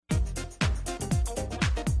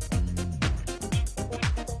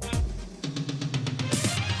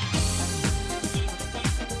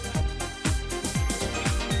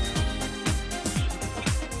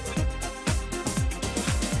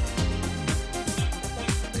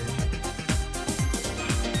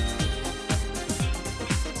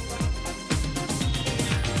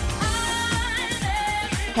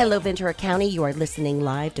Hello, Ventura County. You are listening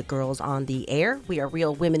live to Girls on the Air. We are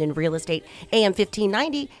Real Women in Real Estate, AM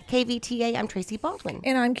 1590, KVTA. I'm Tracy Baldwin.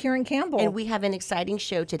 And I'm Karen Campbell. And we have an exciting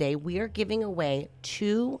show today. We are giving away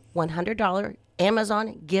two $100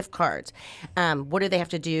 Amazon gift cards. What do they have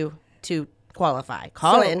to do to qualify?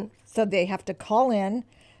 Call in. So they have to call in,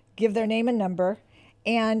 give their name and number,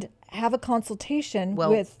 and have a consultation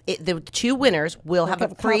with... the two winners will have a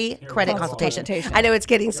free credit consultation. I know it's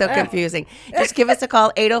getting so confusing. Just give us a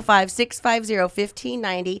call,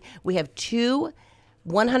 805-650-1590. We have two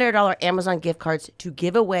 $100 Amazon gift cards to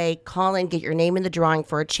give away. Call in, get your name in the drawing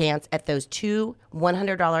for a chance at those two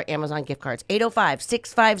 $100 Amazon gift cards.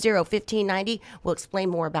 805-650-1590. We'll explain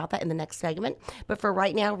more about that in the next segment. But for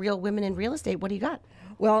right now, Real Women in Real Estate, what do you got?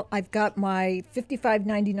 Well, I've got my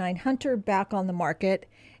 $55.99 Hunter back on the market,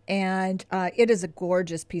 and it is a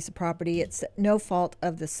gorgeous piece of property. It's no fault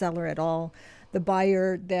of the seller at all. The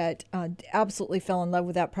buyer that absolutely fell in love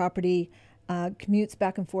with that property commutes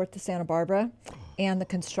back and forth to Santa Barbara, and the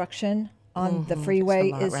construction on the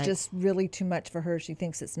freeway is just really too much for her. She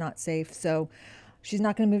thinks it's not safe, so she's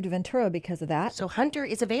not going to move to Ventura because of that. So Hunter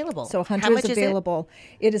is available. So Hunter is available.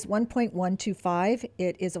 It is 1.125.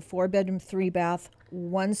 It is a 4-bedroom, 3-bath,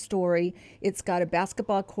 1-story. It's got a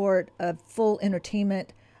basketball court, a full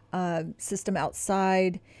entertainment system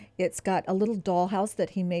outside. It's got a little dollhouse that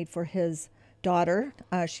he made for his daughter.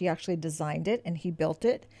 She actually designed it, and he built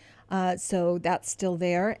it. So that's still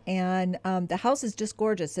there. And the house is just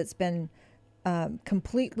gorgeous. It's been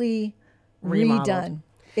completely redone.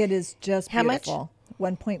 It is just beautiful. How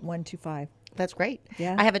much? 1.125. That's great.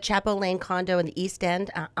 Yeah. I have a Chapel Lane condo in the East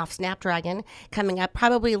End off Snapdragon coming up,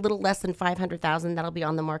 probably a little less than $500,000. That'll be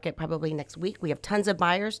on the market probably next week. We have tons of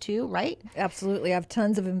buyers too, right? Absolutely. I have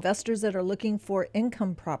tons of investors that are looking for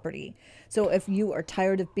income property. So if you are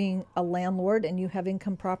tired of being a landlord and you have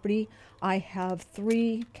income property, I have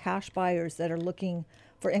 3 cash buyers that are looking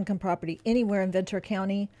for income property anywhere in Ventura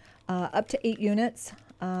County, up to 8 units.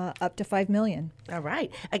 Up to $5 million. All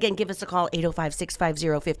right. Again, give us a call,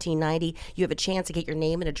 805-650-1590. You have a chance to get your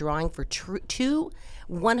name in a drawing for two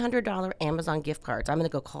 $100 Amazon gift cards. I'm going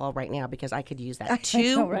to go call right now because I could use that.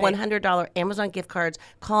 Two $100 Amazon gift cards.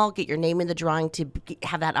 Call, get your name in the drawing to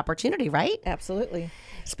have that opportunity, right? Absolutely.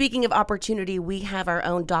 Speaking of opportunity, we have our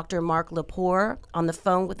own Dr. Mark Lepore on the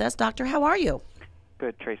phone with us. Doctor, how are you?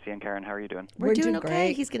 Good, Tracy and Karen. How are you doing? We're doing okay.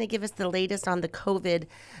 Great. He's going to give us the latest on the COVID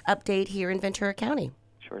update here in Ventura County.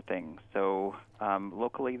 Sure thing. So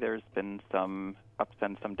locally, there's been some ups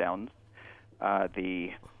and some downs.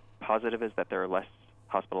 The positive is that there are less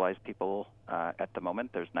hospitalized people at the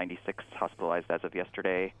moment. There's 96 hospitalized as of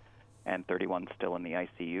yesterday and 31 still in the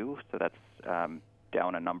ICU. So that's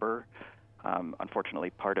down a number.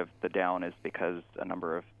 Unfortunately, part of the down is because a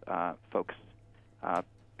number of folks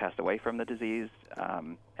passed away from the disease,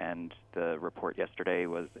 and the report yesterday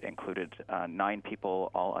included 9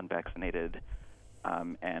 people, all unvaccinated,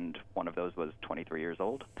 and one of those was 23 years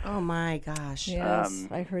old. Oh my gosh! Yes,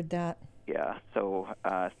 I heard that. Yeah. So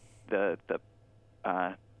the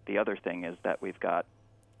other thing is that we've got,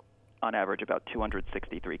 on average, about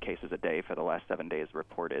 263 cases a day for the last 7 days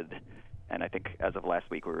reported, and I think as of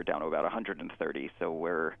last week we were down to about 130. So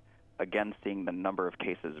we're again seeing the number of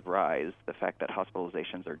cases rise. The fact that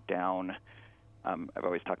hospitalizations are down. I've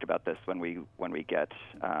always talked about this when we get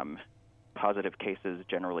positive cases.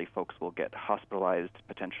 Generally, folks will get hospitalized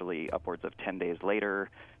potentially upwards of 10 days later,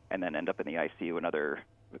 and then end up in the ICU another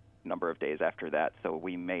number of days after that. So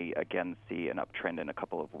we may again see an uptrend in a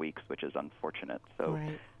couple of weeks, which is unfortunate. So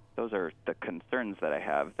those are the concerns that I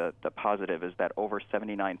have. The positive is that over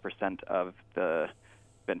 79% of the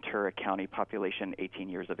Ventura County population 18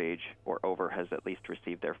 years of age or over has at least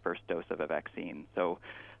received their first dose of a vaccine. So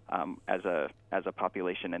as a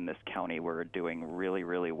population in this county, we're doing really,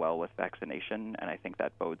 really well with vaccination, and I think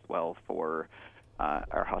that bodes well for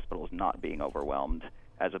our hospitals not being overwhelmed,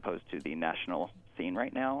 as opposed to the national scene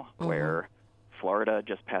right now, where Florida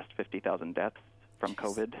just passed 50,000 deaths from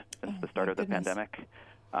COVID since the start of the pandemic.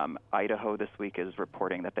 Idaho this week is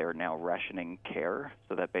reporting that they are now rationing care,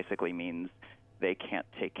 so that basically means they can't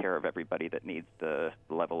take care of everybody that needs the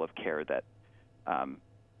level of care that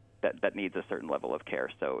needs a certain level of care.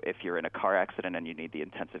 So if you're in a car accident and you need the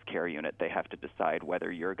intensive care unit, they have to decide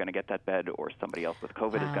whether you're going to get that bed or somebody else with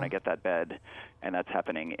COVID is going to get that bed. And that's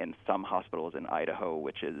happening in some hospitals in Idaho,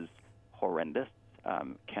 which is horrendous.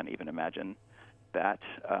 Can't even imagine that.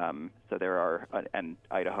 So there are, and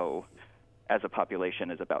Idaho as a population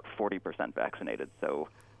is about 40% vaccinated. So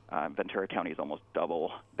Ventura County is almost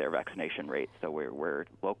double their vaccination rate. So we're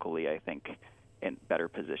locally, I think, in better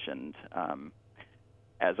positioned.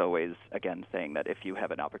 as always, again, saying that if you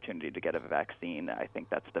have an opportunity to get a vaccine, I think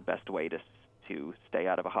that's the best way to stay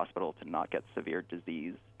out of a hospital, to not get severe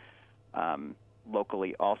disease.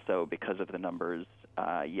 Locally also, because of the numbers,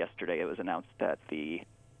 yesterday it was announced that the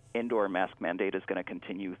indoor mask mandate is going to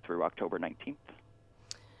continue through October 19th.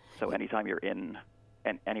 So anytime you're in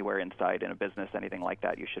and anywhere inside in a business, anything like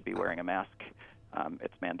that, you should be wearing a mask.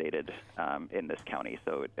 It's mandated in this county.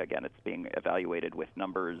 So again, it's being evaluated with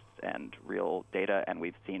numbers and real data. And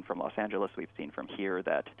we've seen from Los Angeles, we've seen from here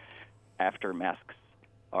that after masks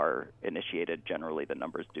are initiated, generally the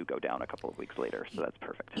numbers do go down a couple of weeks later. So that's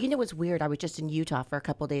perfect. You know what's weird? I was just in Utah for a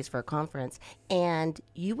couple of days for a conference, and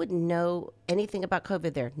you wouldn't know anything about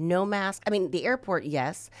COVID there. No mask. I mean, the airport,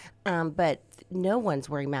 yes, but no one's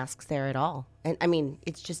wearing masks there at all. And I mean,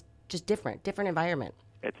 it's just different environment.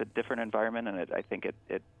 It's a different environment, and I think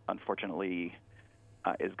it unfortunately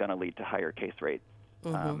is going to lead to higher case rates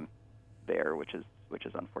there, which is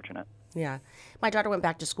unfortunate. Yeah. My daughter went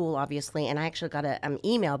back to school, obviously, and I actually got an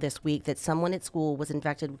email this week that someone at school was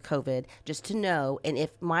infected with COVID, just to know. And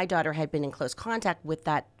if my daughter had been in close contact with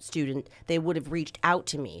that student, they would have reached out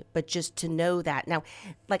to me. But just to know that. Now,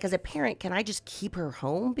 like as a parent, can I just keep her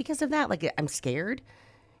home because of that? Like I'm scared,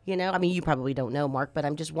 you know? I mean, you probably don't know, Mark, but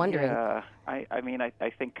I'm just wondering. Yeah. I mean, I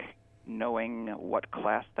think knowing what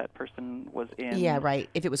class that person was in. Yeah, right.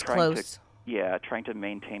 If it was close. Trying to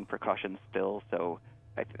maintain precautions still. So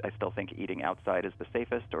I still think eating outside is the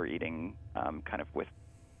safest, or eating kind of with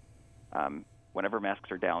whenever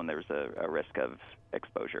masks are down, there's a risk of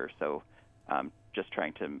exposure. So just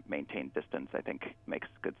trying to maintain distance, I think, makes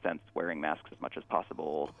good sense. Wearing masks as much as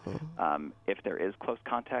possible. If there is close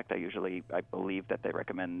contact, I believe that they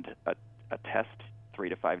recommend a test 3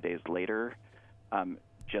 to 5 days later,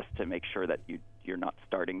 just to make sure that you're not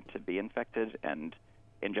starting to be infected. And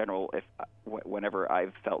in general, whenever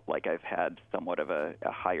I've felt like I've had somewhat of a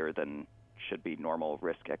higher than should be normal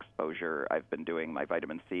risk exposure, I've been doing my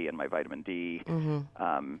vitamin C and my vitamin D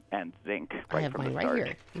and zinc right from the start. I have mine right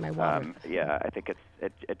here in my water. I think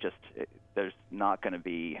there's not going to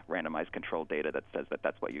be randomized control data that says that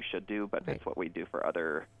that's what you should do, but it's what we do for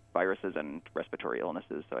other viruses and respiratory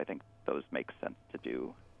illnesses. So I think those make sense to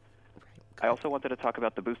do. I also wanted to talk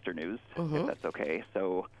about the booster news, if that's okay.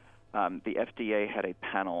 So the FDA had a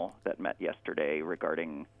panel that met yesterday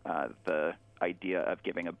regarding the idea of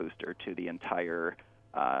giving a booster to the entire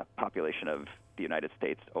population of the United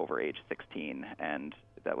States over age 16. And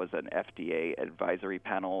that was an FDA advisory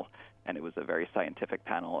panel, and it was a very scientific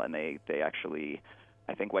panel, and they actually,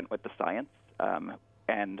 I think, went with the science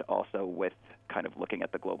and also with kind of looking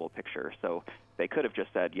at the global picture. So they could have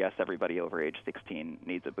just said, yes, everybody over age 16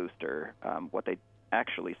 needs a booster. What they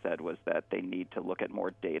actually said was that they need to look at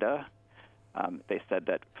more data. They said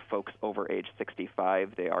that folks over age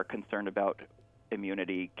 65, they are concerned about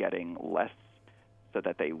immunity getting less, so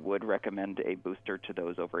that they would recommend a booster to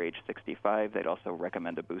those over age 65. They'd also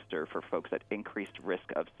recommend a booster for folks at increased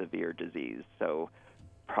risk of severe disease. So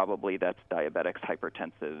probably that's diabetics,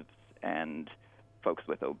 hypertensives, and folks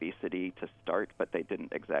with obesity to start, but they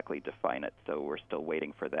didn't exactly define it, so we're still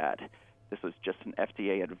waiting for that. This was just an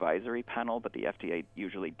FDA advisory panel, but the FDA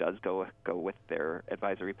usually does go with their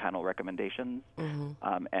advisory panel recommendations,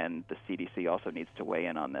 and the CDC also needs to weigh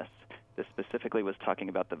in on this. This specifically was talking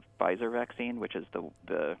about the Pfizer vaccine, which is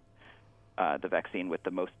the vaccine with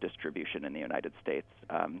the most distribution in the United States.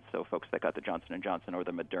 So folks that got the Johnson & Johnson or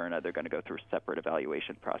the Moderna, they're going to go through separate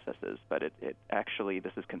evaluation processes. But it actually,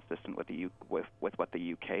 this is consistent with with what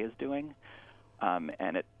the UK is doing,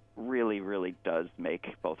 and it really, really does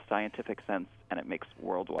make both scientific sense and it makes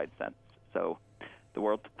worldwide sense. So the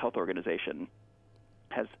World Health Organization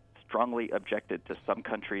has strongly objected to some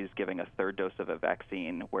countries giving a third dose of a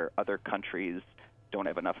vaccine where other countries don't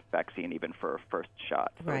have enough vaccine even for a first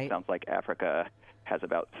shot. So It sounds like Africa has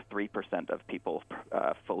about 3% of people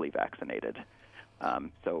fully vaccinated.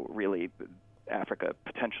 So really, Africa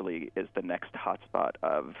potentially is the next hotspot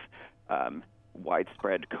of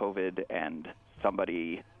widespread COVID and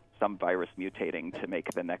some virus mutating to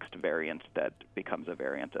make the next variant that becomes a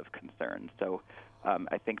variant of concern. So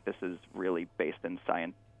I think this is really based in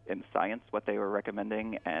science what they were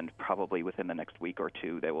recommending, and probably within the next week or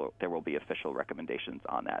two there will be official recommendations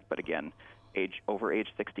on that. But again, over age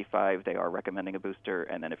 65, they are recommending a booster,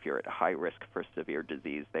 and then if you're at high risk for severe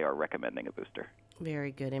disease, they are recommending a booster.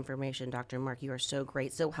 Very good information, Dr. Mark. You are so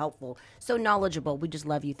great, so helpful, so knowledgeable. We just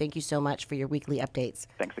love you. Thank you so much for your weekly updates.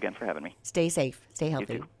 Thanks again for having me. Stay safe. Stay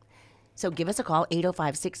healthy. You too. So give us a call,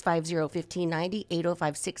 805-650-1590,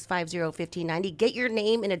 805-650-1590. Get your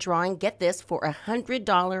name in a drawing. Get this for a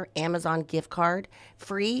 $100 Amazon gift card,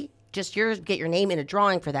 free just get your name in a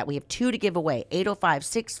drawing for that. We have 2 to give away,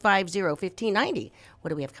 805-650-1590. What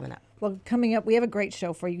do we have coming up? Well, coming up, we have a great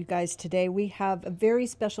show for you guys today. We have a very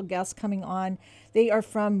special guest coming on. They are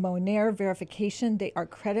from Monair Verification. They are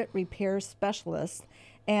credit repair specialists,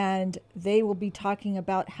 and they will be talking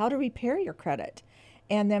about how to repair your credit.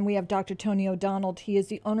 And then we have Dr. Tony O'Donnell. He is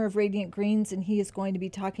the owner of Radiant Greens, and he is going to be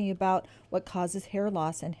talking about what causes hair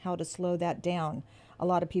loss and how to slow that down. A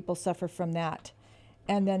lot of people suffer from that.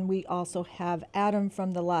 And then we also have Adam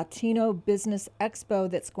from the Latino Business Expo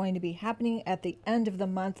that's going to be happening at the end of the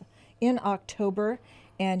month in October,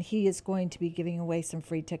 and he is going to be giving away some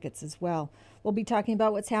free tickets as well. We'll be talking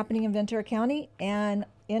about what's happening in Ventura County and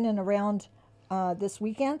in and around this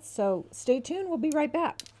weekend, so stay tuned. We'll be right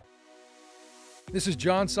back. This is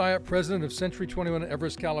John Syatt, president of Century 21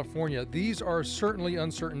 Everest, California. These are certainly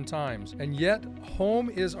uncertain times, and yet home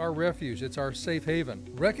is our refuge. It's our safe haven.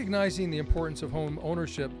 Recognizing the importance of home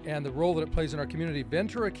ownership and the role that it plays in our community,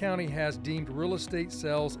 Ventura County has deemed real estate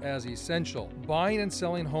sales as essential. Buying and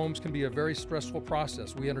selling homes can be a very stressful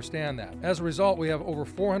process. We understand that. As a result, we have over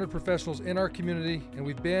 400 professionals in our community, and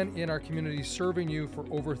we've been in our community serving you for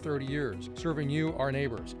over 30 years, serving you, our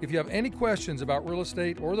neighbors. If you have any questions about real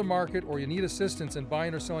estate or the market, or you need assistance in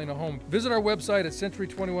buying or selling a home, visit our website at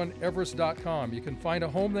century21everest.com. You can find a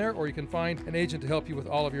home there, or you can find an agent to help you with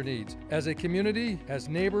all of your needs. As a community, as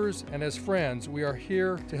neighbors, and as friends, we are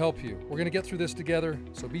here to help you. We're going to get through this together,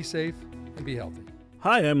 so be safe and be healthy.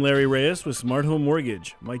 Hi, I'm Larry Reyes with Smart Home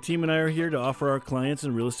Mortgage. My team and I are here to offer our clients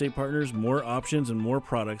and real estate partners more options and more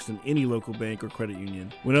products than any local bank or credit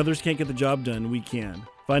union. When others can't get the job done, we can.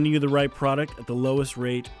 Finding you the right product at the lowest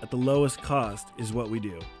rate, at the lowest cost, is what we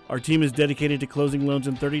do. Our team is dedicated to closing loans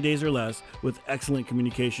in 30 days or less with excellent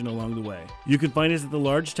communication along the way. You can find us at the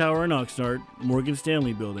Large Tower in Oxnard, Morgan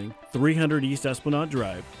Stanley Building, 300 East Esplanade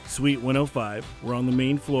Drive, Suite 105. We're on the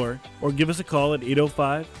main floor. Or give us a call at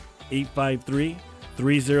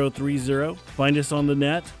 805-853-3030. Find us on the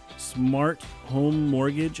net,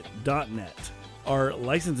 smarthomemortgage.net. Our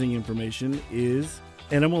licensing information is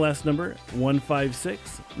NMLS number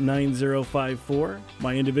 1569054.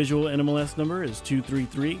 My individual NMLS number is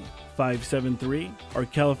 233573. Our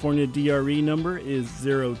California DRE number is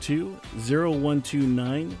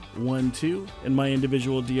 02012912, and my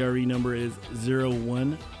individual DRE number is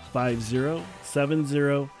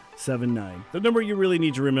 01507079. The number you really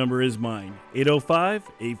need to remember is mine,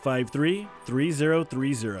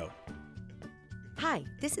 805-853-3030. Hi,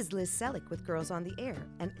 this is Liz Selleck with Girls on the Air,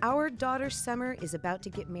 and our daughter Summer is about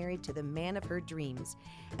to get married to the man of her dreams.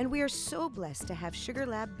 And we are so blessed to have Sugar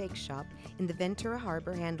Lab Bake Shop in the Ventura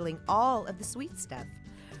Harbor handling all of the sweet stuff.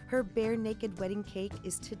 Her bare naked wedding cake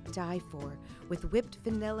is to die for. With whipped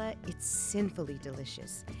vanilla, it's sinfully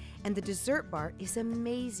delicious. And the dessert bar is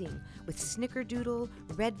amazing with snickerdoodle,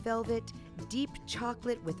 red velvet, deep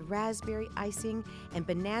chocolate with raspberry icing, and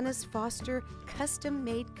Bananas Foster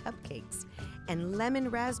custom-made cupcakes, and lemon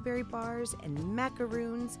raspberry bars and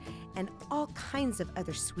macaroons, and all kinds of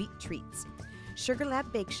other sweet treats. Sugar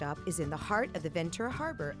Lab Bake Shop is in the heart of the Ventura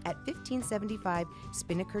Harbor at 1575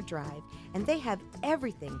 Spinnaker Drive, and they have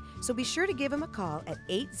everything, so be sure to give them a call at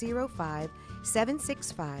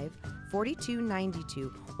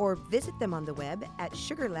 805-765-4292 or visit them on the web at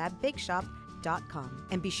sugarlabbakeshop.com.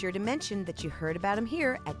 And be sure to mention that you heard about them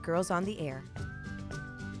here at Girls on the Air.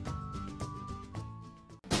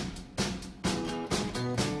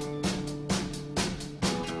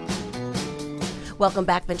 Welcome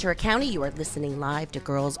back, Ventura County. You are listening live to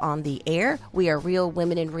Girls on the Air. We are Real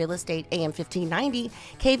Women in Real Estate, AM 1590,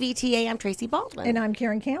 KVTA. I'm Tracy Baldwin. And I'm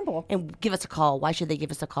Karen Campbell. And give us a call. Why should they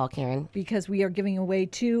give us a call, Karen? Because we are giving away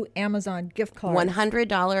 2 Amazon gift cards.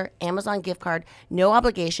 $100 Amazon gift card. No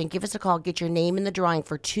obligation. Give us a call. Get your name in the drawing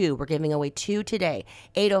for 2. We're giving away 2 today.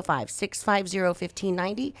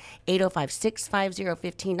 805-650-1590.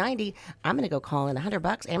 805-650-1590. I'm going to go call in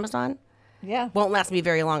 $100 Amazon. Yeah. Won't last me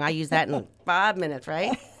very long. I use that in 5 minutes,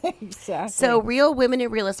 right? Exactly. So Real Women in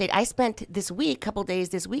Real Estate. I spent couple days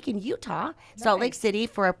this week in Utah, Salt Lake City,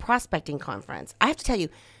 for a prospecting conference. I have to tell you,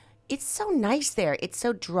 it's so nice there. It's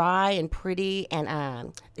so dry and pretty,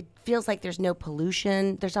 and it feels like there's no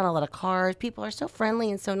pollution. There's not a lot of cars. People are so friendly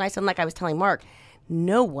and so nice. And like I was telling Mark,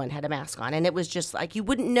 no one had a mask on, and it was just like you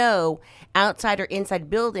wouldn't know outside or inside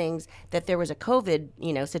buildings that there was a COVID,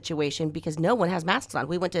 situation because no one has masks on.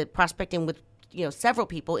 We went to prospecting with, several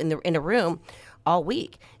people in a room all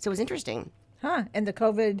week, so it was interesting. And the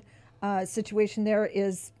COVID situation there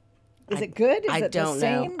is Is it good? Is I it don't the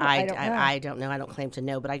know. same? I don't know. I don't know. I don't claim to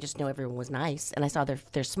know, but I just know everyone was nice, and I saw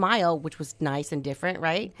their smile, which was nice and different,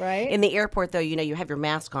 right? Right. In the airport, though, you have your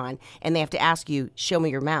mask on, and they have to ask you, "Show me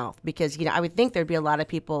your mouth," because I would think there'd be a lot of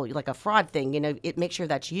people like a fraud thing. It make sure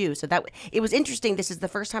that's you. So it was interesting. This is the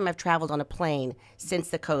first time I've traveled on a plane since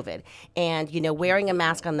the COVID, and wearing a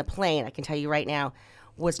mask on the plane, I can tell you right now,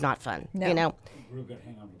 was not fun. No.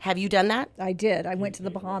 Have you done that? I did. I went to the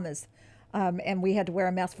Bahamas, and we had to wear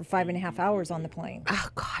a mask for 5.5 hours on the plane. Oh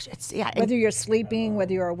gosh, Whether you're sleeping,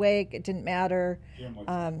 whether you're awake, it didn't matter.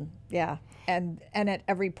 Yeah, and at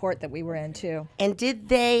every port that we were in too. And did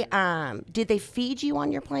they feed you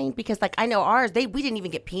on your plane? Because I know ours, we didn't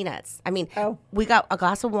even get peanuts. I mean, we got a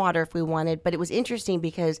glass of water if we wanted, but it was interesting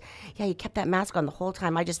because you kept that mask on the whole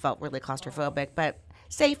time. I just felt really claustrophobic, but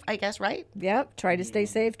safe, I guess, right? Yep. Try to stay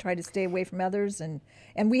safe. Try to stay away from others, and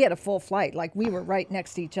we had a full flight. Like we were right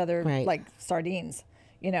next to each other, Right. like sardines.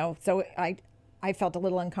 So I felt a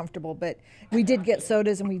little uncomfortable, but we did get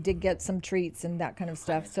sodas and we did get some treats and that kind of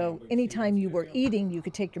stuff. So anytime you were eating, you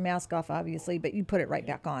could take your mask off, obviously, but you put it right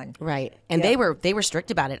back on. Right. And they were strict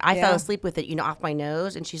about it. I fell asleep with it, off my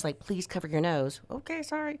nose, and she's like, "Please cover your nose." Okay,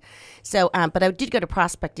 sorry. So, but I did go to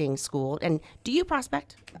prospecting school. And do you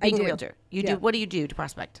prospect? Being do. a realtor. You Yeah. do. What do you do to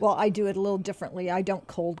prospect? Well, I do it a little differently. I don't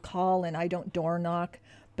cold call and I don't door knock,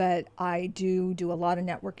 but I do a lot of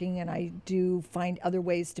networking and I do find other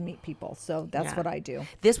ways to meet people. So that's what I do.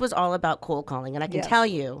 This was all about cold calling, and I can Yes. tell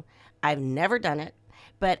you, I've never done it,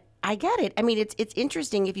 but I get it. I mean, it's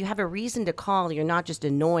interesting if you have a reason to call. You're not just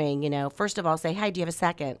annoying. First of all, say, "Hi, do you have a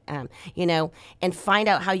second?" And find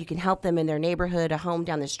out how you can help them in their neighborhood, a home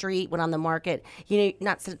down the street, when on the market.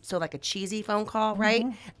 Not so like a cheesy phone call, right?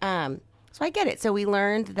 So I get it. So we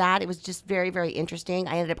learned that. It was just very, very interesting.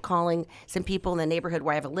 I ended up calling some people in the neighborhood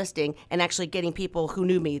where I have a listing and actually getting people who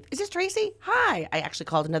knew me. "Is this Tracy? Hi." I actually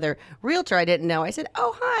called another realtor I didn't know. I said,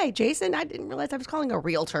 "Oh, hi, Jason. I didn't realize I was calling a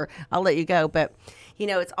realtor. I'll let you go." But,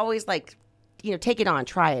 it's always like, take it on,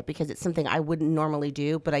 try it, because it's something I wouldn't normally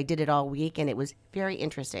do, but I did it all week and it was very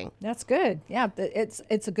interesting. That's good. Yeah,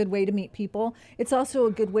 it's a good way to meet people. It's also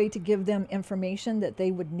a good way to give them information that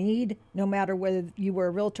they would need no matter whether you were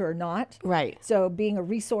a realtor or not. Right. So being a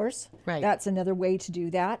resource, Right. that's another way to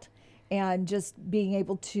do that. And just being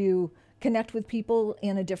able to connect with people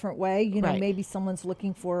in a different way. Right. Maybe someone's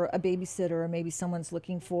looking for a babysitter or maybe someone's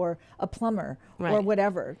looking for a plumber or Right.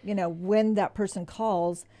 whatever. When that person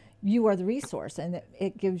calls, you are the resource, and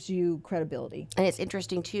it gives you credibility. And it's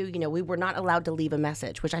interesting, too, we were not allowed to leave a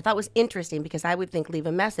message, which I thought was interesting because I would think leave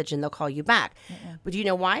a message and they'll call you back. But do you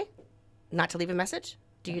know why? Not to leave a message?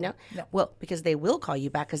 Do you know? No. Well, because they will call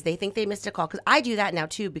you back because they think they missed a call. Because I do that now,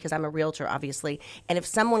 too, because I'm a realtor, obviously. And if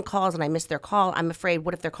someone calls and I miss their call, I'm afraid,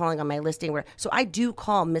 what if they're calling on my listing? So I do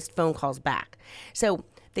call missed phone calls back. So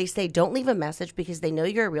they say don't leave a message because they know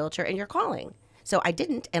you're a realtor and you're calling. So I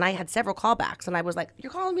didn't, and I had several callbacks, and I was like,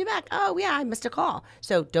 "You're calling me back? Oh, yeah, I missed a call."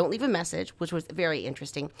 So don't leave a message, which was very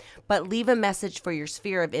interesting, but leave a message for your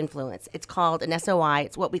sphere of influence. It's called an SOI.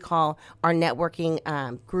 It's what we call our networking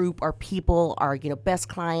group, our people, our best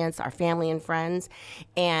clients, our family and friends,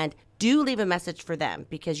 and do leave a message for them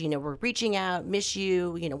because, we're reaching out, miss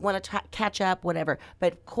you, want to catch up, whatever.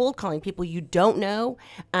 But cold calling people you don't know,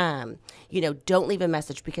 don't leave a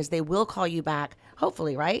message because they will call you back,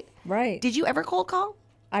 hopefully, right? Right. Did you ever cold call?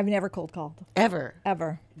 I've never cold called, Ever?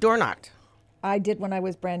 ever. Door knocked? I did when I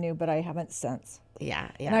was brand new, but I haven't since. Yeah.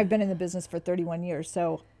 And I've been in the business for 31 years,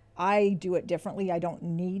 so I do it differently. I don't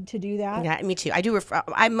need to do that. Yeah, me too. I do.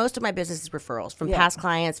 Most of my business is referrals from Yeah. past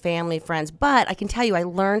clients, family, friends. But I can tell you, I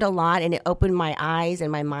learned a lot, and it opened my eyes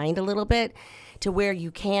and my mind a little bit to where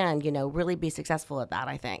you can, really be successful at that.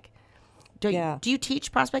 I think. Do you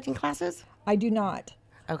teach prospecting classes? I do not.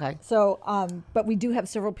 Okay. So, but we do have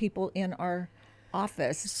several people in our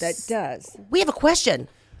office that does. We have a question.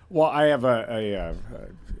 Well, I have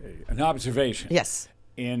an observation. Yes.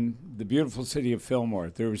 In the beautiful city of Fillmore,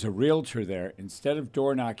 there was a realtor there. Instead of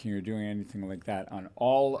door knocking or doing anything like that, on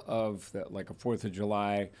all of like a 4th of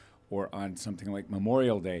July or on something like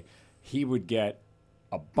Memorial Day, he would get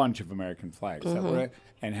a bunch of American flags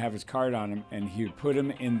and have his card on him, and he would put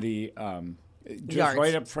them in the just Yards.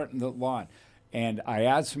 right up front in the lawn. And I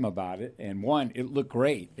asked him about it, and one, it looked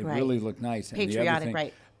great. It Right. really looked nice. And the other Patriotic, thing,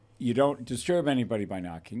 right. You don't disturb anybody by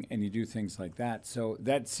knocking, and you do things like that. So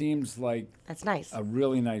that seems like That's nice. a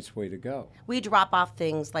really nice way to go. We drop off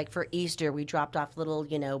things like for Easter, we dropped off little,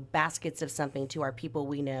 baskets of something to our people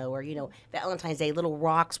we know, or, Valentine's Day, little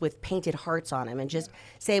rocks with painted hearts on them, and just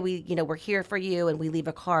say we're here for you, and we leave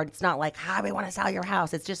a card. It's not like, "Hi, we want to sell your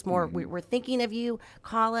house." It's just more, we're thinking of you.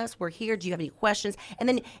 Call us. We're here. Do you have any questions? And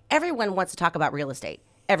then everyone wants to talk about real estate.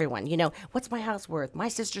 everyone, you know, what's my house worth? My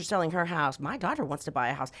sister's selling her house. My daughter wants to buy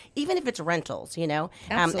a house, even if it's rentals, you know.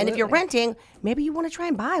 And if you're renting, maybe you want to try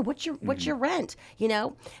and buy. What's your rent? You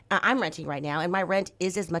know, I'm renting right now, and my rent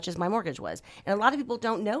is as much as my mortgage was. And a lot of people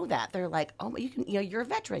don't know that. They're like, oh, you're a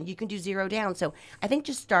veteran. You can do zero down. So I think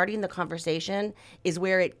just starting the conversation is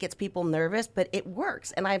where it gets people nervous, but it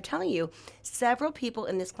works. And I'm telling you, several people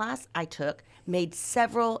in this class I took made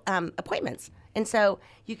several appointments. And so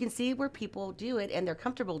you can see where people do it and they're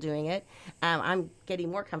comfortable doing it. I'm getting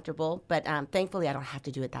more comfortable, but thankfully I don't have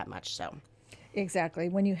to do it that much. So. Exactly.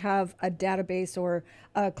 When you have a database or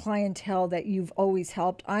a clientele that you've always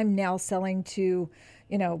helped, I'm now selling to,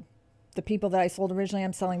 you know, the people that I sold originally,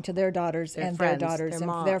 I'm selling to their daughters and friends, their daughters their and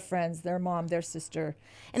mom. their friends, their mom, their sister.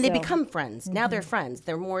 And they become friends. Now they're friends.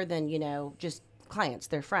 They're more than, you know, just clients.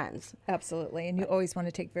 They're friends. Absolutely. And you always want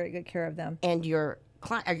to take very good care of them. And your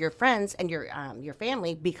friends and your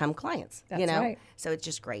family become clients. That's you know? right. So it's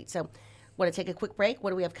just great. So want to take a quick break? What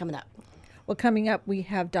do we have coming up? Well, coming up, we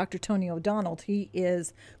have Dr. Tony O'Donnell. He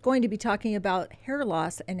is going to be talking about hair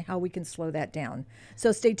loss and how we can slow that down.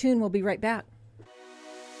 So stay tuned. We'll be right back.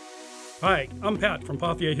 Hi, I'm Pat from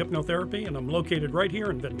Pothier Hypnotherapy, and I'm located right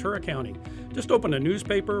here in Ventura County. Just open a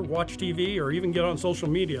newspaper, watch TV, or even get on social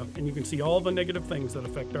media, and you can see all the negative things that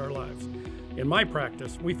affect our lives. In my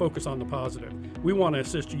practice, we focus on the positive. We want to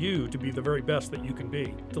assist you to be the very best that you can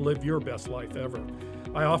be, to live your best life ever.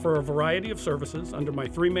 I offer a variety of services under my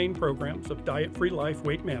 3 main programs of diet-free life,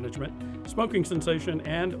 weight management, smoking cessation,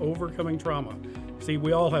 and overcoming trauma. See,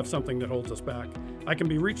 we all have something that holds us back. I can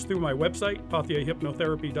be reached through my website,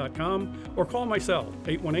 pothierhypnotherapy.com, or call my cell,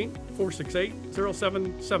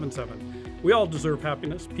 818-468-0777. We all deserve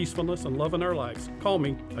happiness, peacefulness, and love in our lives. Call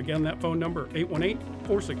me. Again, that phone number,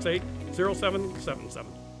 818-468-0777.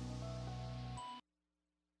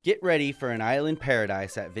 Get ready for an island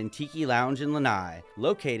paradise at Vintiki Lounge in Lanai.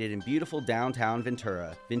 Located in beautiful downtown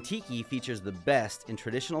Ventura, Vintiki features the best in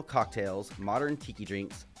traditional cocktails, modern tiki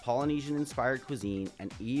drinks, Polynesian-inspired cuisine,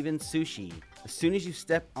 and even sushi. As soon as you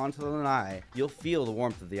step onto the lanai, you'll feel the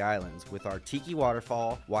warmth of the islands with our tiki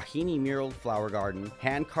waterfall, wahine muraled flower garden,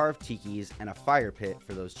 hand-carved tikis, and a fire pit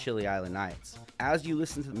for those chilly island nights. As you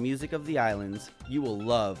listen to the music of the islands, you will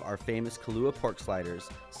love our famous Kalua pork sliders,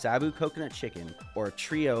 Sabu coconut chicken, or a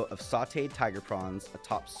trio of sauteed tiger prawns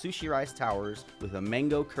atop sushi rice towers with a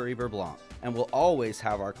mango curry beurre blanc. And we'll always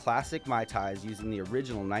have our classic Mai Tais using the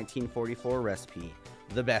original 1944 recipe,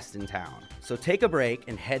 the best in town. So take a break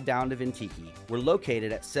and head down to Vintiki. We're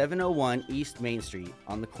located at 701 East Main Street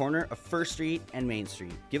on the corner of First Street and Main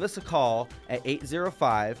Street. Give us a call at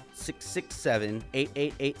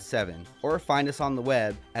 805-667-8887 or find us on the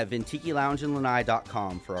web at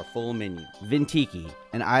VintikiLoungeandLanai.com for our full menu. Vintiki,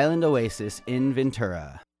 an island oasis in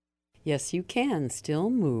Ventura. Yes, you can still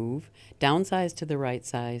move, downsize to the right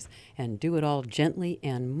size, and do it all gently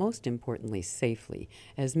and, most importantly, safely,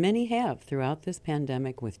 as many have throughout this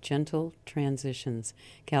pandemic with Gentle Transitions,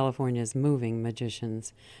 California's moving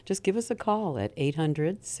magicians. Just give us a call at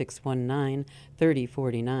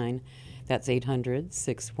 800-619-3049. That's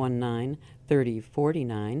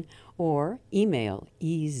 800-619-3049, or email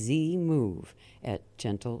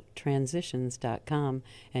easymove@gentletransitions.com,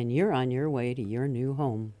 and you're on your way to your new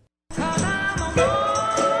home.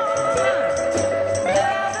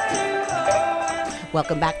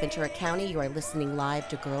 Welcome back, Ventura County. You are listening live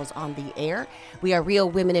to Girls on the Air. We are Real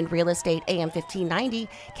Women in Real Estate, AM 1590,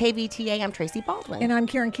 KVTA. I'm Tracy Baldwin. And I'm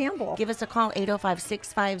Karen Campbell. Give us a call,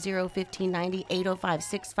 805-650-1590,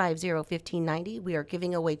 805-650-1590. We are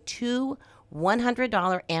giving away 2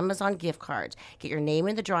 $100 Amazon gift cards. Get your name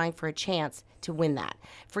in the drawing for a chance to win that.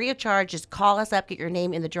 Free of charge, just call us up, get your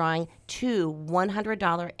name in the drawing, 2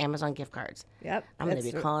 $100 Amazon gift cards. Yep. I'm going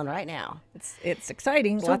to be calling right now. It's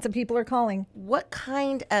exciting. So lots of people are calling. What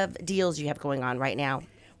kind of deals do you have going on right now?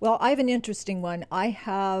 Well, I have an interesting one. I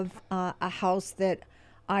have a house that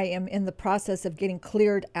I am in the process of getting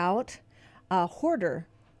cleared out. A hoarder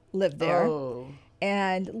lived there. Oh.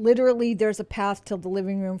 And literally there's a path to the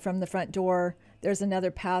living room from the front door. There's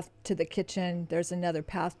another path to the kitchen. There's another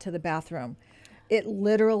path to the bathroom. It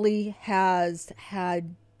literally has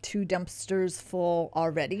had 2 dumpsters full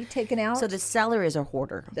already taken out. So the seller is a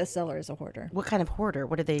hoarder. The seller is a hoarder. What kind of hoarder?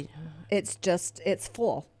 What are they? It's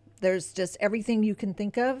full. There's just everything you can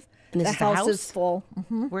think of. And the house is full.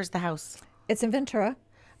 Mm-hmm. Where's the house? It's in Ventura.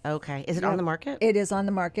 Okay. Is it on the market? It is on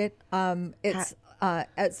the market. It's a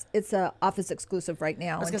office exclusive right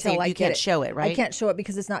now. I was going to say, you can't show it, right? I can't show it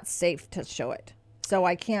because it's not safe to show it. So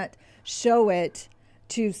I can't show it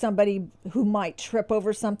to somebody who might trip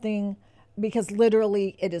over something because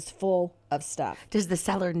literally it is full of stuff. Does the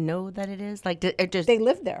seller know that it is? Like, They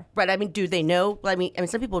live there. Right. I mean, do they know? I mean,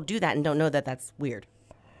 some people do that and don't know that that's weird.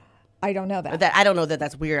 I don't know that. I don't know that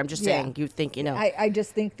that's weird. I'm just saying, you think, I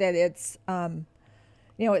just think that it's,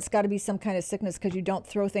 it's got to be some kind of sickness, because you don't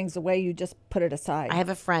throw things away. You just put it aside. I have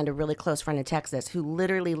a friend, a really close friend in Texas, who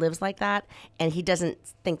literally lives like that, and he doesn't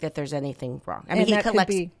think that there's anything wrong. I mean, he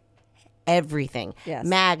collects everything. Yes.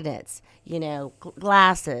 Magnets,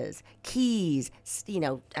 glasses, keys,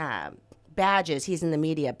 badges. He's in the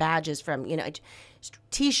media. Badges from,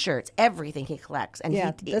 T-shirts, everything he collects. And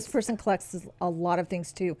this person collects a lot of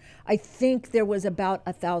things too. I think there was about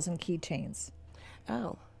 1,000 keychains.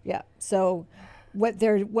 Oh. Yeah. So what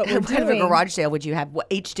we're what doing. kind of a garage sale would you have?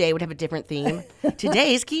 Each day would have a different theme.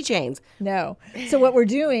 Today's keychains. No. So what we're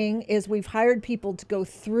doing is we've hired people to go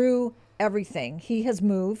through everything. He has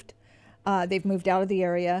moved. They've moved out of the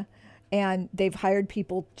area, and they've hired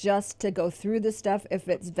people just to go through the stuff. If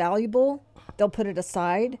it's valuable, they'll put it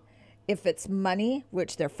aside. If it's money,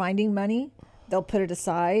 which they're finding money, they'll put it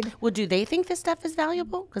aside. Well, do they think this stuff is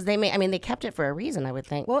valuable? Because they kept it for a reason, I would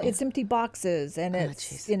think. Well, it's empty boxes, and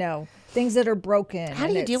it's, things that are broken. How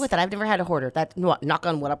do you deal with that? I've never had a hoarder. Knock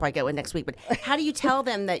on wood, I'll probably get one next week. But how do you tell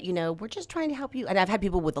them that, we're just trying to help you? And I've had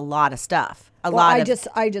people with a lot of stuff.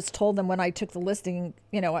 I just told them when I took the listing,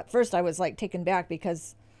 at first I was like taken back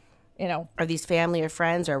because, Are these family or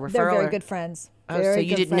friends or referral? They're very good friends. Oh, so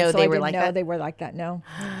you didn't know they were like that? No, they were like that, no.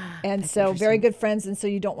 And so very good friends, and so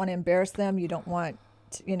you don't want to embarrass them. You don't want,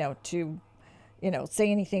 to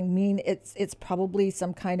say anything mean. It's probably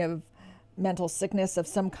some kind of mental sickness of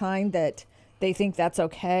some kind that they think that's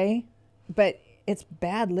okay, but it's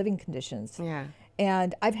bad living conditions. Yeah.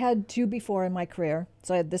 And I've had 2 before in my career,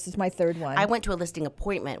 so this is my 3rd one. I went to a listing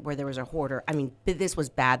appointment where there was a hoarder. I mean, this was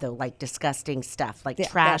bad though, like disgusting stuff, like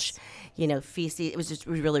trash, feces. It was just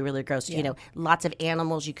really, really gross. Yeah. Lots of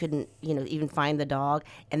animals. You couldn't, even find the dog,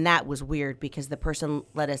 and that was weird because the person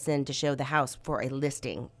let us in to show the house for a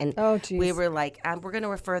listing, and we were like, we're going to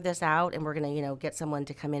refer this out, and we're going to, get someone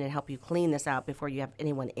to come in and help you clean this out before you have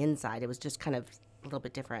anyone inside. It was just kind of a little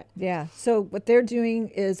bit different. Yeah. So what they're doing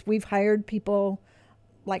is we've hired people,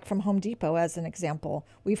 like from Home Depot as an example.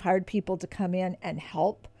 We've hired people to come in and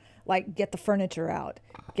help, like get the furniture out,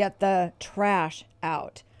 get the trash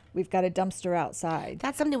out. We've got a dumpster outside.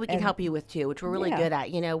 That's something we can help you with too, which we're really good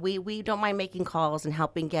at. We don't mind making calls and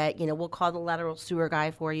helping get, we'll call the lateral sewer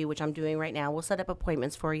guy for you, which I'm doing right now. We'll set up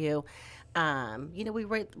appointments for you. We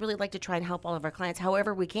really like to try and help all of our clients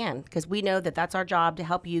however we can, because we know that that's our job, to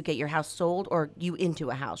help you get your house sold or you into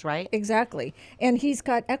a house, right? Exactly. And he's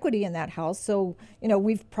got equity in that house. So,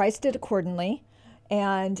 we've priced it accordingly,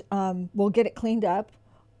 and we'll get it cleaned up.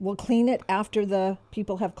 We'll clean it after the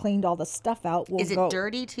people have cleaned all the stuff out. Is it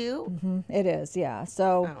dirty too? Mm-hmm. It is, yeah.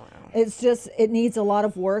 So it needs a lot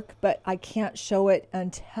of work, but I can't show it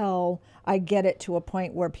until I get it to a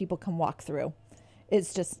point where people can walk through.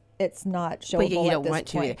 It's not showable. But you don't want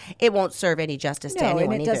to. It won't serve any justice to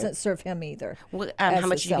anyone. And it doesn't serve him either. Well, how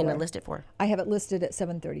much are you going to list it for? I have it listed at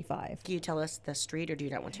 $735. Do you tell us the street, or do you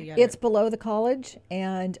not want to yet? It's below the college,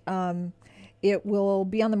 and it will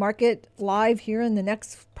be on the market live here in the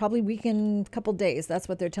next probably couple days. That's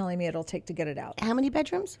what they're telling me it'll take to get it out. How many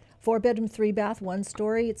bedrooms? 4-bedroom, 3-bath,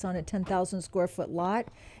 1-story. It's on a 10,000 square foot lot.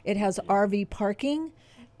 It has RV parking.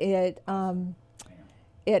 It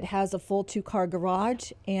has a full 2-car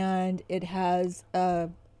garage, and it has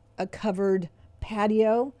a covered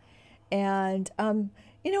patio, and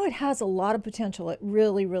it has a lot of potential. It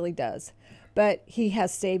really, really does. But he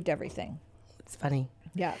has saved everything. It's funny.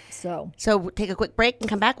 Yeah. So take a quick break and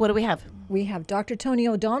come back. What do we have? We have Dr. Tony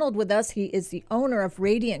O'Donnell with us. He is the owner of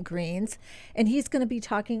Radiant Greens, and he's going to be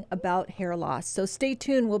talking about hair loss. So stay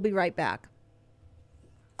tuned. We'll be right back.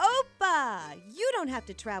 Opa! You don't have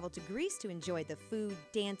to travel to Greece to enjoy the food,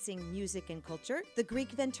 dancing, music, and culture. The Greek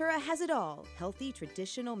Ventura has it all. Healthy,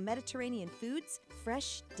 traditional Mediterranean foods,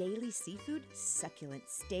 fresh, daily seafood, succulent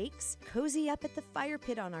steaks. Cozy up at the fire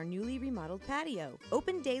pit on our newly remodeled patio.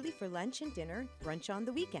 Open daily for lunch and dinner, brunch on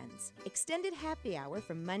the weekends. Extended happy hour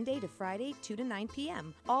from Monday to Friday, 2 to 9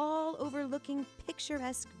 p.m. All overlooking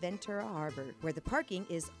picturesque Ventura Harbor, where the parking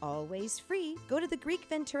is always free. Go to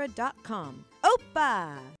thegreekventura.com.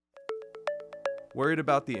 Opa! Worried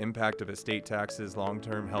about the impact of estate taxes,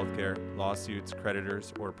 long-term healthcare, lawsuits,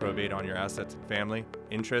 creditors, or probate on your assets and family?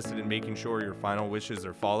 Interested in making sure your final wishes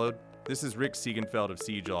are followed? This is Rick Siegenfeld of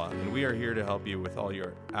Siege Law, and we are here to help you with all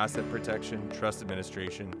your asset protection, trust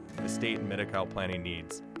administration, estate and Medi-Cal planning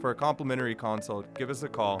needs. For a complimentary consult, give us a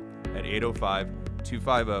call at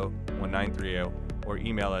 805-250-1930 or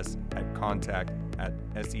email us at contact at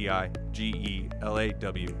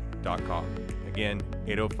SEIGELAW.com. Again,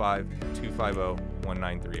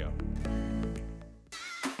 805-250-1930.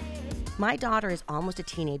 My daughter is almost a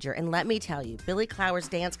teenager, and let me tell you, Billy Clower's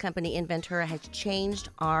dance company in Ventura has changed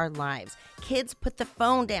our lives. Kids, put the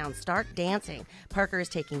phone down, start dancing. Parker is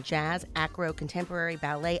taking jazz, acro, contemporary,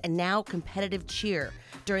 ballet, and now competitive cheer.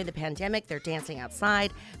 During the pandemic, they're dancing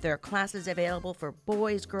outside. There are classes available for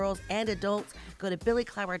boys, girls, and adults. Go to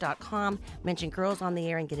billyclower.com, mention Girls on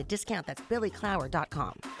the Air, and get a discount. That's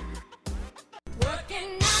billyclower.com.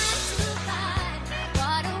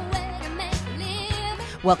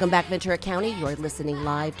 Welcome back, Ventura County. You're listening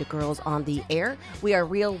live to Girls on the Air. We are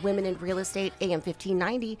Real Women in Real Estate, AM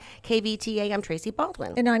 1590, KVTA. I'm Tracy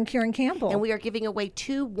Baldwin. And I'm Karen Campbell. And we are giving away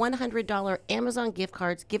 2 $100 Amazon gift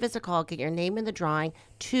cards. Give us a call. Get your name in the drawing.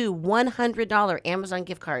 2 $100 Amazon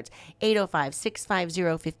gift cards.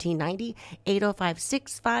 805-650-1590.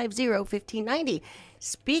 805-650-1590.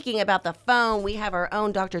 Speaking about the phone, we have our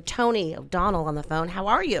own Dr. Tony O'Donnell on the phone. How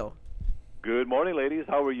are you? Good morning, ladies.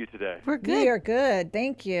 How are you today? We're good. We are good.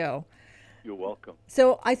 Thank you. You're welcome.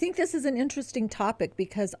 So I think this is an interesting topic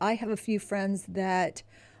because I have a few friends that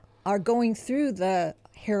are going through the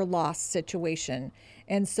hair loss situation.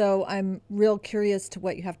 And so I'm real curious to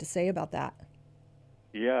what you have to say about that.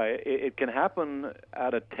 Yeah, it can happen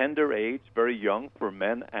at a tender age, very young for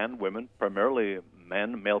men and women, primarily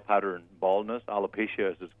men, male pattern baldness,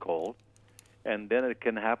 alopecia as it's called. And then it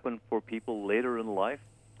can happen for people later in life.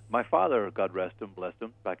 My father, God rest him, bless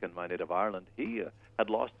him, back in my native Ireland, he had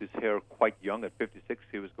lost his hair quite young. At 56,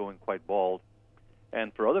 he was going quite bald.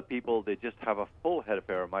 And for other people, they just have a full head of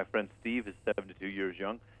hair. My friend Steve is 72 years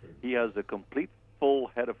young. He has a complete full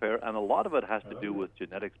head of hair, and a lot of it has to do with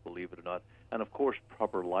genetics, believe it or not, and, of course,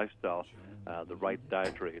 proper lifestyle, the right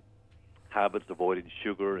dietary habits, avoiding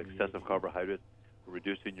sugar, excessive carbohydrates,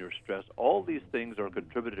 reducing your stress. All these things are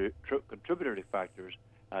contributory factors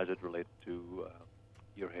as it relates to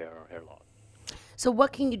your hair or hair loss. So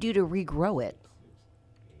what can you do to regrow it?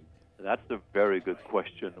 That's a very good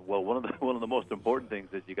question. Well, one of the most important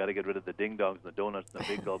things is you got to get rid of the ding dongs and the donuts and the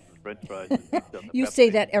big gulps and French fries. And You say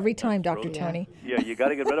that every time, Dr. Tony. Yeah, you got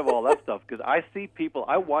to get rid of all that stuff because I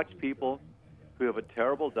watch people who have a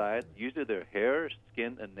terrible diet. Usually their hair,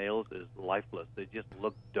 skin, and nails is lifeless. They just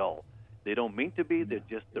look dull. They don't mean to be. They're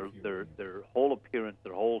just their whole appearance,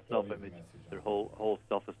 their whole self-image, their whole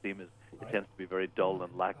self-esteem it tends to be very dull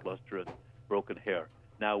and lackluster and broken hair.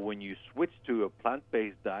 Now, when you switch to a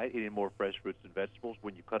plant-based diet, eating more fresh fruits and vegetables,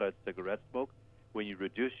 when you cut out cigarette smoke, when you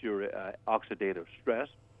reduce your oxidative stress,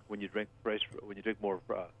 when you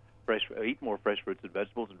eat more fresh fruits and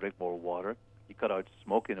vegetables and drink more water, you cut out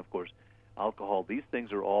smoking, of course, alcohol. These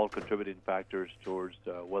things are all contributing factors towards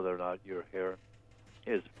whether or not your hair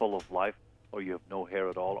is full of life, or you have no hair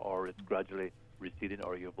at all, or it's gradually receding,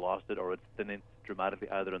 or you've lost it, or it's thinning dramatically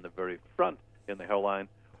either in the very front in the hairline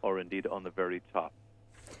or indeed on the very top.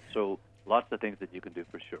 So lots of things that you can do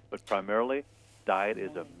for sure. But primarily, diet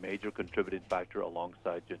is a major contributing factor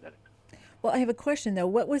alongside genetics. Well, I have a question, though.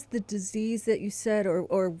 What was the disease that you said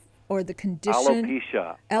or the condition?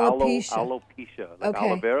 Alopecia. Alopecia. Alopecia. Like okay.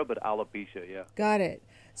 Aloe vera, but alopecia, yeah. Got it.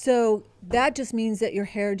 So that just means that your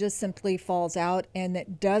hair just simply falls out and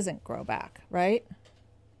it doesn't grow back, right?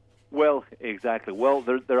 Well, exactly. Well,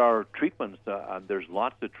 there are treatments, and there's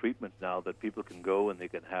lots of treatments now that people can go and they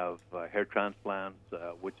can have hair transplants,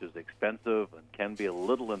 which is expensive and can be a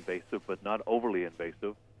little invasive, but not overly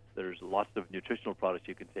invasive. There's lots of nutritional products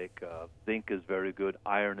you can take. Zinc is very good.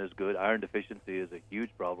 Iron is good. Iron deficiency is a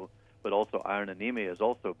huge problem, but also iron anemia is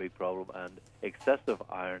also a big problem, and excessive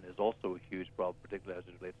iron is also a huge problem, particularly as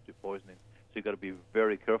it relates to poisoning. So you've got to be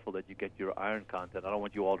very careful that you get your iron content. I don't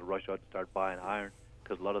want you all to rush out and start buying iron,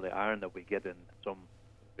 because a lot of the iron that we get in some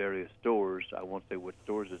various stores, I won't say which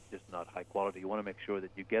stores, is just not high quality. You want to make sure that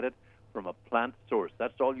you get it from a plant source.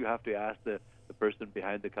 That's all you have to ask the person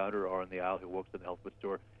behind the counter or in the aisle who works in the health food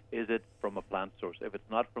store. Is it from a plant source? If it's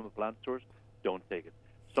not from a plant source, don't take it.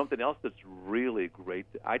 Something else that's really great,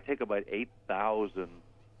 I take about 8,000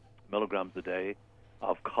 milligrams a day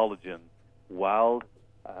of collagen. Wild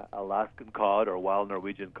Alaskan cod or wild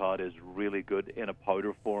Norwegian cod is really good in a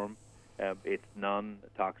powder form. It's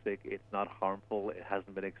non-toxic. It's not harmful. It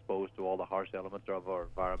hasn't been exposed to all the harsh elements of our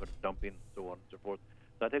environment, dumping, and so on and so forth.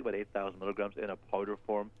 So I take about 8,000 milligrams in a powder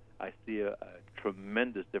form. I see a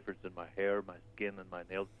tremendous difference in my hair, my skin, and my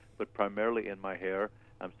nails, but primarily in my hair.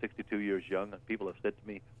 I'm 62 years young, and people have said to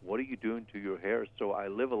me, what are you doing to your hair? So I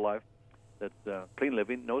live a life that's clean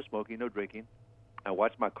living, no smoking, no drinking. I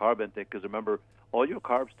watch my carb intake, because remember, all your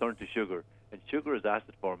carbs turn to sugar. And sugar is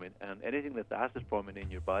acid forming, and anything that's acid forming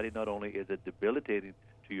in your body, not only is it debilitating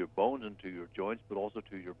to to your bones and to your joints, but also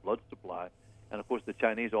to your blood supply. And of course, the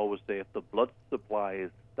Chinese always say if the blood supply is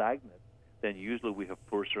stagnant, then usually we have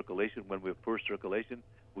poor circulation. When we have poor circulation,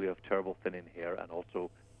 we have terrible thinning hair, and also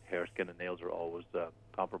hair, skin, and nails are always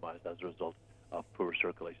compromised as a result of poor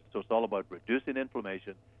circulation. So it's all about reducing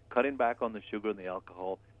inflammation, cutting back on the sugar and the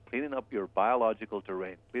alcohol, cleaning up your biological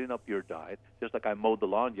terrain, cleaning up your diet. Just like I mowed the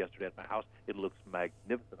lawn yesterday at my house, it looks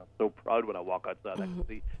magnificent. I'm so proud when I walk outside. I can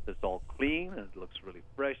see that it's all clean and it looks really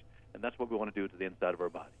fresh, and that's what we want to do to the inside of our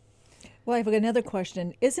body. Well, I've got another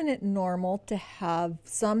question. Isn't it normal to have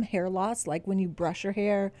some hair loss, like when you brush your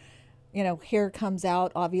hair, hair comes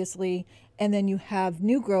out, obviously, and then you have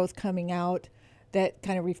new growth coming out that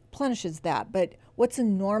kind of replenishes that. But what's a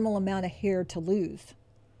normal amount of hair to lose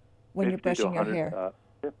when you're brushing your hair?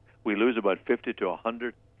 We lose about 50 to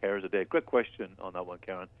 100 hairs a day. Great question on that one,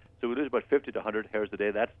 Karen. So we lose about 50 to 100 hairs a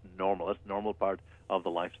day. That's normal. That's a normal part of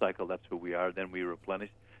the life cycle. That's who we are. Then we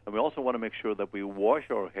replenish. And we also want to make sure that we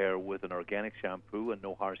wash our hair with an organic shampoo and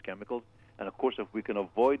no harsh chemicals. And, of course, if we can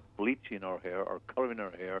avoid bleaching our hair or coloring our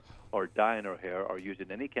hair or dyeing our hair or using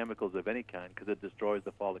any chemicals of any kind, because it destroys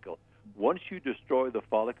the follicle. Once you destroy the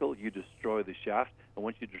follicle, you destroy the shaft. And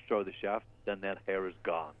once you destroy the shaft, then that hair is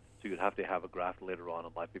gone. So you'd have to have a graft later on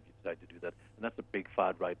in life if you decide to do that. And that's a big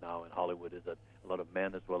fad right now in Hollywood, is that a lot of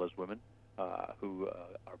men as well as women who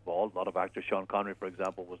are bald. A lot of actors, Sean Connery, for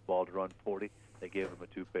example, was bald around 40. They gave him a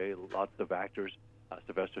toupee. Lots of actors,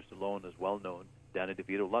 Sylvester Stallone is well known, Danny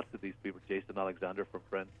DeVito, lots of these people, Jason Alexander from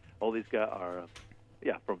Friends. All these guys are,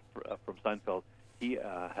 from Seinfeld. He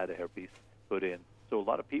had a hairpiece put in. So a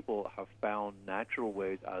lot of people have found natural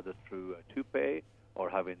ways, either through a toupee or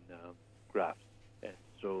having grafts. And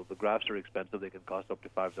so the grafts are expensive. They can cost up to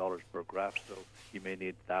 $5 per graft. So you may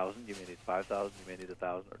need 1,000, you may need 5,000, you may need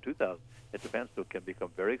 1,000 or 2,000. It depends. So it can become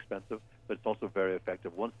very expensive, but it's also very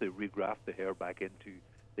effective. Once they regraft the hair back into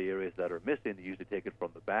the areas that are missing, they usually take it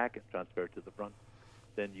from the back and transfer it to the front.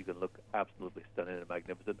 Then you can look absolutely stunning and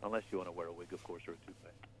magnificent, unless you want to wear a wig, of course, or a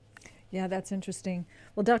toupee. Yeah, that's interesting.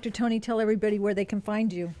 Well, Dr. Tony, tell everybody where they can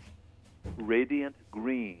find you. Radiant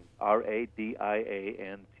Greens,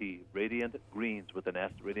 R-A-D-I-A-N-T, Radiant Greens with an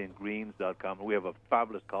S, radiantgreens.com. We have a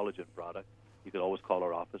fabulous collagen product. You can always call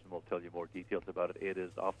our office and we'll tell you more details about it. It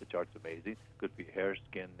is off the charts amazing. Good for your hair,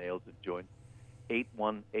 skin, nails, and joints.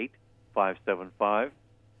 818-575-7558.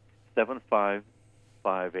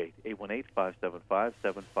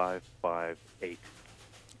 818-575-7558.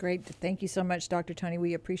 Great. Thank you so much, Dr. Tony.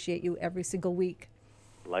 We appreciate you every single week.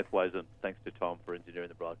 Likewise, and thanks to Tom for engineering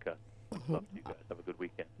the broadcast. Love you guys. Have a good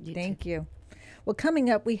weekend. Thank you. Well, coming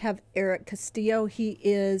up, we have Eric Castillo. He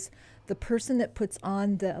is the person that puts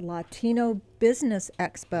on the Latino Business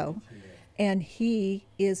Expo, and he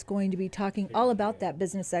is going to be talking all about that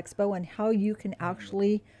Business Expo and how you can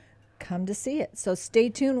actually come to see it. So stay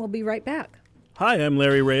tuned. We'll be right back. Hi, I'm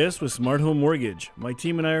Larry Reyes with Smart Home Mortgage. My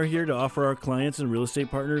team and I are here to offer our clients and real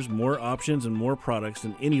estate partners more options and more products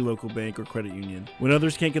than any local bank or credit union. When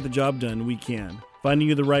others can't get the job done, we can. Finding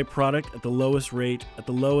you the right product at the lowest rate, at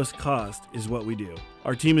the lowest cost is what we do.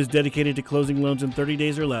 Our team is dedicated to closing loans in 30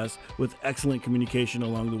 days or less with excellent communication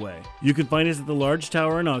along the way. You can find us at the Large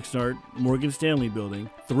Tower in Oxnard, Morgan Stanley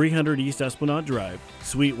Building, 300 East Esplanade Drive,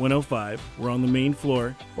 Suite 105. We're on the main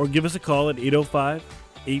floor. Or give us a call at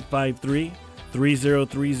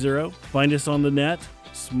 805-853-3030. Find us on the net,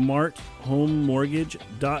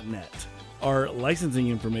 smarthomemortgage.net. Our licensing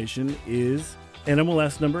information is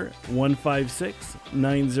NMLS number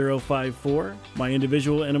 1569054. My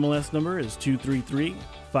individual NMLS number is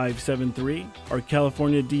 233573. Our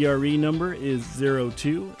California DRE number is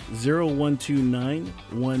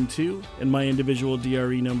 02012912, and my individual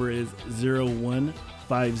DRE number is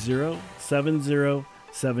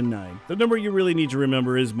 01507079. The number you really need to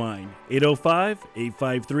remember is mine,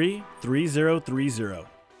 805-853-3030.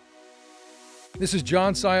 This is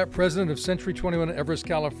John Syatt, president of Century 21 Everest,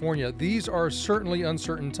 California. These are certainly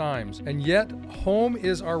uncertain times, and yet home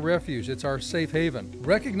is our refuge. It's our safe haven.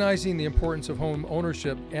 Recognizing the importance of home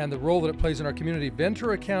ownership and the role that it plays in our community,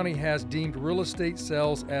 Ventura County has deemed real estate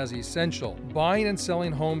sales as essential. Buying and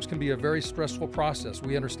selling homes can be a very stressful process.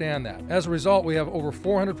 We understand that. As a result, we have over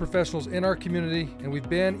 400 professionals in our community, and we've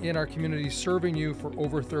been in our community serving you for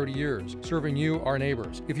over 30 years, serving you, our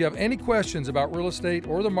neighbors. If you have any questions about real estate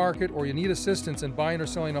or the market, or you need assistance in buying or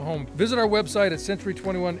selling a home, visit our website at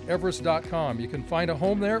century21everest.com. You can find a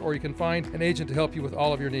home there, or you can find an agent to help you with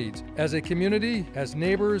all of your needs. As a community, as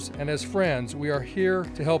neighbors, and as friends, we are here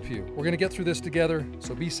to help you. We're going to get through this together,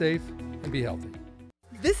 so be safe and be healthy.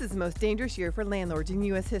 This is the most dangerous year for landlords in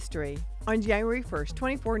U.S. history. On January 1st,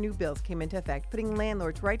 24 new bills came into effect, putting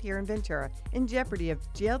landlords right here in Ventura in jeopardy of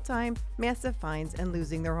jail time, massive fines, and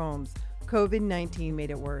losing their homes. COVID-19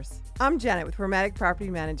 made it worse. I'm Janet with Formatic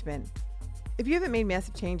Property Management. If you haven't made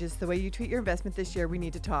massive changes to the way you treat your investment this year, we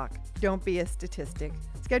need to talk. Don't be a statistic.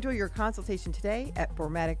 Schedule your consultation today at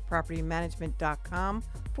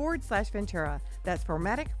formaticpropertymanagement.com/Ventura. That's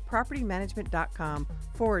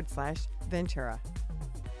formaticpropertymanagement.com/Ventura.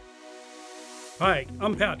 Hi,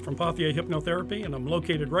 I'm Pat from Pothier Hypnotherapy, and I'm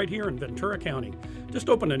located right here in Ventura County. Just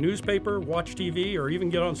open a newspaper, watch TV, or even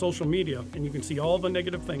get on social media, and you can see all the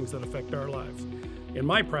negative things that affect our lives. In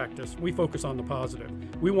my practice, we focus on the positive.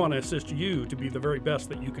 We want to assist you to be the very best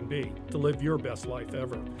that you can be, to live your best life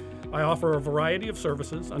ever. I offer a variety of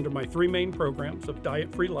services under my 3 main programs of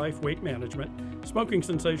diet-free life, weight management, smoking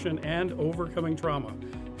cessation, and overcoming trauma.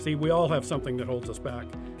 See, we all have something that holds us back.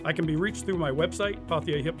 I can be reached through my website,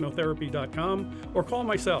 pothierhypnotherapy.com, or call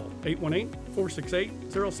my cell,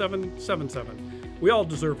 818-468-0777. We all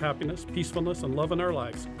deserve happiness, peacefulness, and love in our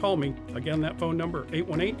lives. Call me. Again, that phone number,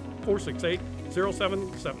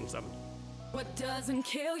 818-468-0777. What doesn't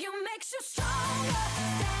kill you makes you stronger.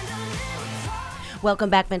 Stand a little taller. Welcome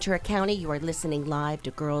back, Ventura County. You are listening live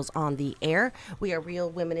to Girls on the Air. We are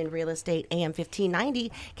Real Women in Real Estate, AM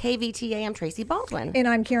 1590, KVTA. I'm Tracy Baldwin. And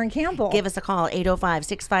I'm Karen Campbell. Give us a call,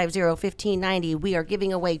 805-650-1590. We are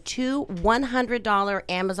giving away 2 $100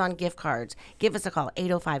 Amazon gift cards. Give us a call,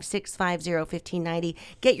 805-650-1590.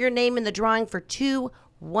 Get your name in the drawing for 2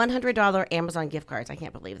 $100 Amazon gift cards. I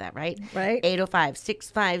can't believe that, right? Right.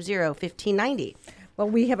 805-650-1590. Well,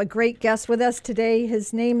 we have a great guest with us today.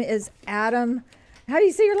 His name is Adam. How do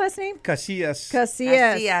you say your last name? Casillas.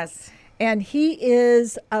 Casillas. And he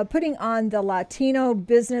is putting on the Latino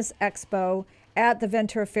Business Expo at the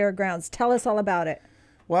Ventura Fairgrounds. Tell us all about it.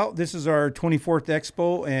 Well, this is our 24th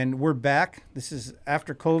expo, and we're back. This is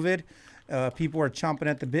after COVID. People are chomping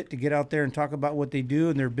at the bit to get out there and talk about what they do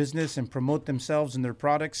in their business and promote themselves and their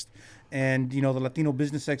products. And, you know, the Latino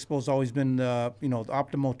Business Expo has always been, the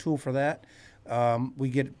optimal tool for that.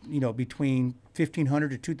 We get, between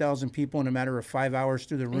 1,500 to 2,000 people in a matter of 5 hours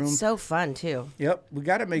through the room. It's so fun, too. Yep. We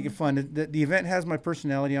got to make it fun. The event has my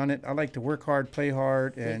personality on it. I like to work hard, play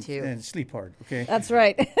hard, and sleep hard. Okay. That's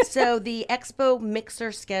right. So the Expo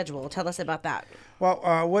Mixer schedule, tell us about that. Well,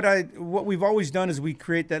 what we've always done is we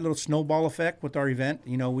create that little snowball effect with our event.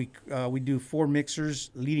 We do 4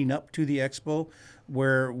 mixers leading up to the expo,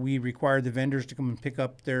 where we require the vendors to come and pick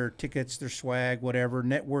up their tickets, their swag, whatever,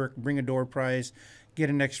 network, bring a door prize, get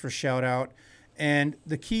an extra shout out. And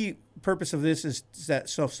the key purpose of this is that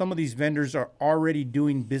so if some of these vendors are already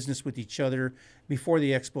doing business with each other before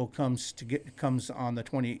the expo comes on the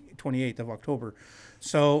 28th of October.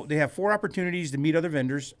 So they have 4 opportunities to meet other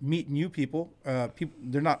vendors, meet new people.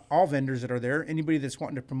 They're not all vendors that are there. Anybody that's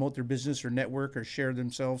wanting to promote their business or network or share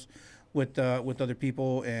themselves with other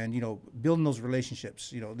people and, building those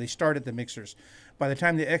relationships. They start at the mixers. By the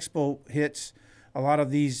time the expo hits, a lot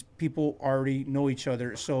of these people already know each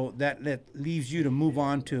other. So that leaves you to move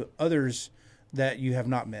on to others that you have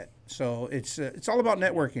not met. So it's all about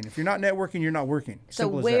networking. If you're not networking, you're not working. So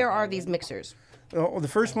where are these mixers? The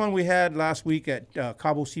first one we had last week at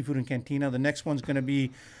Cabo Seafood and Cantina. The next one's going to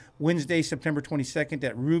be Wednesday, September 22nd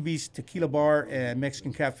at Ruby's Tequila Bar and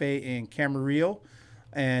Mexican Cafe in Camarillo.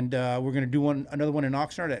 And we're going to do another one in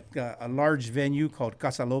Oxnard at a large venue called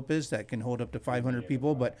Casa Lopez that can hold up to 500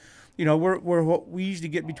 people. But, we usually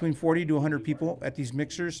get between 40 to 100 people at these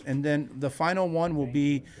mixers. And then the final one will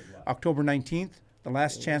be October 19th, the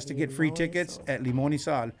last chance to get free tickets at Limón y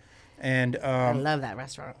Sal. And I love that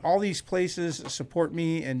restaurant. All these places support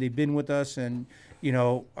me, and they've been with us. And,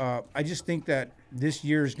 I just think that this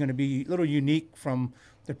year is going to be a little unique from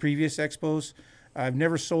the previous expos. I've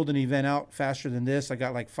never sold an event out faster than this. I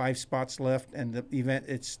got like 5 spots left, and the event,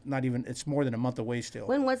 it's more than a month away still.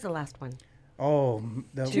 When was the last one? Oh,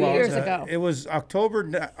 2 years ago. It was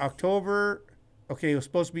October. Okay, it was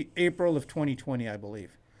supposed to be April of 2020, I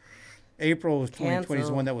believe. April of 2020 is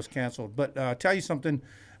the one that was canceled. But tell you something,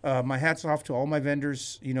 my hat's off to all my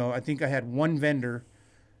vendors. I think I had one vendor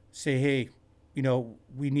say, hey,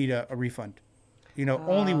 we need a refund.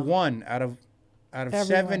 Only one out of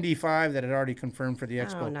 75 that had already confirmed for the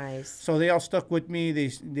expo. Oh, nice. So they all stuck with me.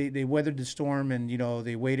 They weathered the storm, and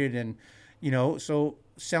they waited, and so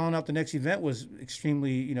selling out the next event was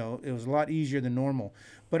extremely, it was a lot easier than normal.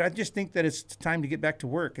 But I just think that it's time to get back to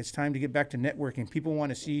work. It's time to get back to networking. People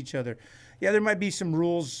want to see each other. Yeah, there might be some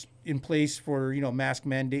rules in place for mask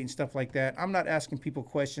mandate and stuff like that. I'm not asking people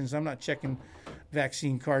questions. I'm not checking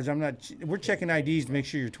vaccine cards. We're checking IDs to make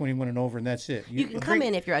sure you're 21 and over, and that's it. You can come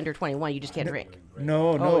in if you're under 21. You just can't drink.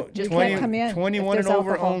 No. You can't come in 21 if and there's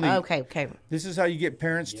over alcohol. only. Okay. This is how you get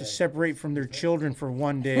parents to separate from their children for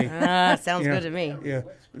one day. Sounds good to me. Yeah.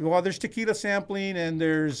 Well, there's tequila sampling and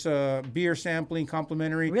there's beer sampling,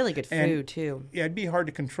 complimentary. Really good And, food, too. Yeah, it'd be hard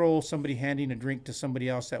to control somebody handing a drink to somebody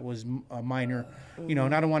else that was a minor,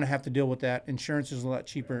 and I don't want to have to deal with that. Insurance is a lot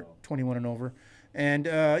cheaper, 21 and over. And,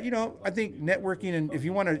 I think networking, and if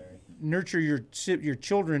you want to nurture your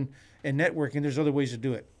children and networking, there's other ways to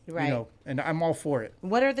do it. Right. And I'm all for it.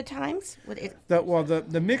 What are the times?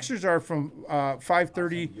 The mixers are from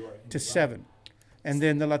 5:30 to 7. And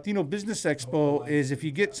then the Latino Business Expo is, if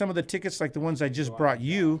you get some of the tickets like the ones I just brought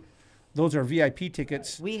you, those are VIP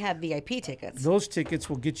tickets. We have VIP tickets. Those tickets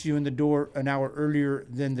will get you in the door an hour earlier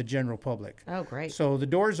than the general public. Oh, great. So the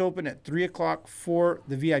doors open at 3 o'clock for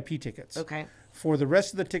the VIP tickets. Okay. For the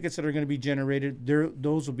rest of the tickets that are going to be generated,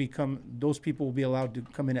 those people will be allowed to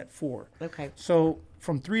come in at 4. Okay. So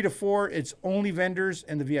from 3 to 4, it's only vendors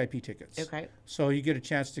and the VIP tickets. Okay. So you get a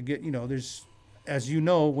chance to get, there's, as you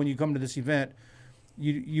know, when you come to this event,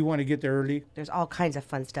 you want to get there early. There's all kinds of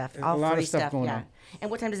fun stuff. There's all a lot free of stuff going yeah. on. And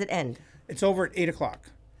what time does it end? It's over at 8 o'clock.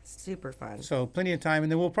 Super fun. So plenty of time.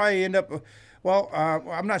 And then we'll probably end up,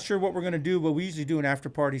 I'm not sure what we're going to do, but we usually do an after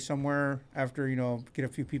party somewhere after, get a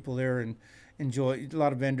few people there and enjoy. A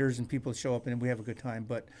lot of vendors and people show up and we have a good time.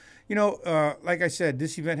 But, like I said,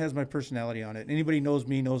 this event has my personality on it. Anybody knows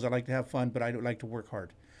me knows I like to have fun, but I don't like to work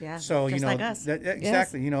hard. Yeah, so, just like us.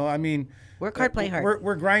 Exactly. Yes. Work hard, play hard.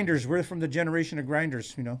 We're grinders. We're from the generation of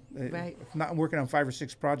grinders, Right. If not working on 5 or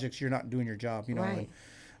 6 projects, you're not doing your job, Right.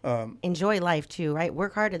 And, enjoy life too, right?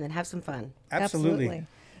 Work hard and then have some fun. Absolutely.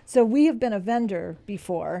 So we have been a vendor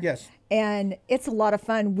before. Yes. And it's a lot of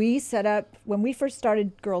fun. We set up, when we first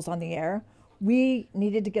started Girls on the Air, we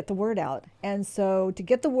needed to get the word out. And so to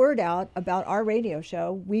get the word out about our radio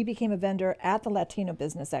show, we became a vendor at the Latino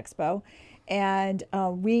Business Expo. And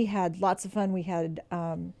we had lots of fun. We had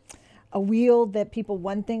a wheel that people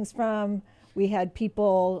won things from. We had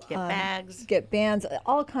people get bags, get bands,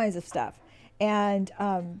 all kinds of stuff. And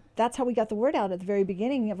that's how we got the word out at the very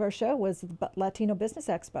beginning of our show, was the Latino Business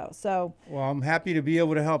Expo. So, well, I'm happy to be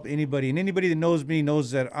able to help anybody. And anybody that knows me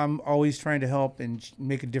knows that I'm always trying to help and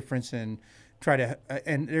make a difference and try to.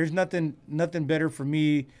 And there's nothing better for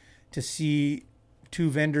me to see 2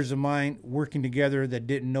 vendors of mine working together that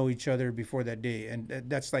didn't know each other before that day. And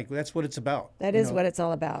that's what it's about. That is what it's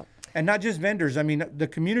all about. And not just vendors. I mean, the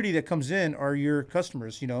community that comes in are your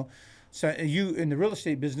customers, So you, in the real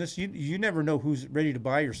estate business, you never know who's ready to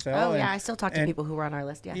buy or sell. Oh, yeah. I still talk to people who are on our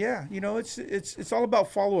list. Yeah. Yeah. It's all about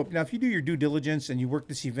follow-up. Now, if you do your due diligence and you work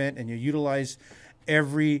this event and you utilize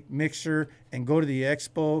every mixer and go to the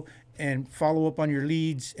expo and follow up on your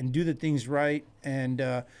leads and do the things right, and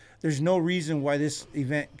there's no reason why this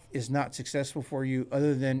event is not successful for you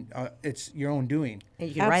other than it's your own doing. And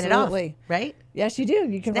you can write it off, right? Yes, you do.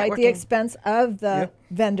 You can write the expense of the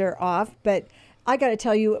vendor off. But I got to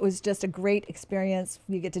tell you, it was just a great experience.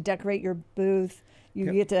 You get to decorate your booth.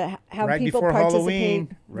 You get to have right people before participate.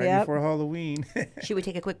 Halloween. Right before Halloween. Should we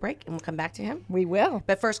take a quick break and we'll come back to him? We will.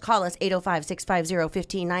 But first, call us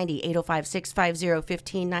 805-650-1590,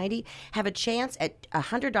 805-650-1590. Have a chance at a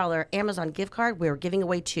 $100 Amazon gift card. We're giving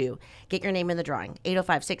away 2. Get your name in the drawing,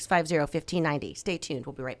 805-650-1590. Stay tuned.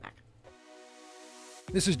 We'll be right back.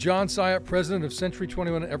 This is John Syatt, president of Century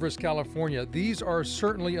 21 Everest, California. These are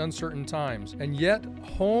certainly uncertain times, and yet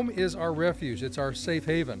home is our refuge. It's our safe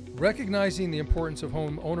haven. Recognizing the importance of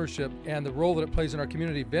home ownership and the role that it plays in our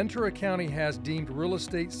community, Ventura County has deemed real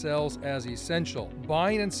estate sales as essential.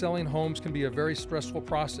 Buying and selling homes can be a very stressful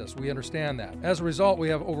process. We understand that. As a result, we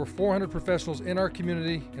have over 400 professionals in our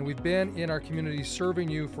community, and we've been in our community serving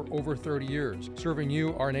you for over 30 years, serving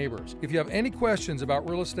you, our neighbors. If you have any questions about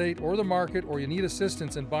real estate or the market, or you need assistance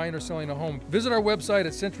in buying or selling a home, visit our website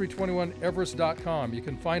at century21everest.com. You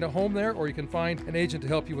can find a home there, or you can find an agent to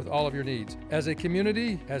help you with all of your needs. As a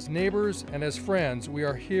community, as neighbors, and as friends, we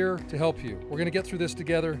are here to help you. We're going to get through this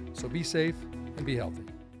together, so be safe and be healthy.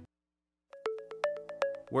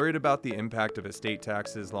 Worried about the impact of estate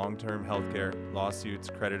taxes, long-term healthcare, lawsuits,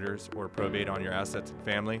 creditors, or probate on your assets and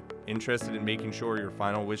family? Interested in making sure your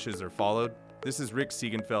final wishes are followed? This is Rick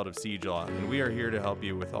Siegenfeld of Siege Law, and we are here to help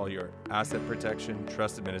you with all your asset protection,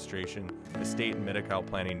 trust administration, estate and Medi-Cal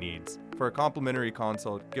planning needs. For a complimentary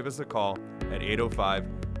consult, give us a call at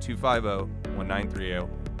 805-250-1930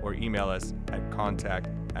 or email us at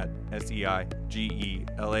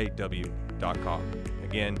contact@seigelaw.com.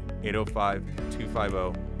 Again,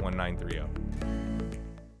 805-250-1930.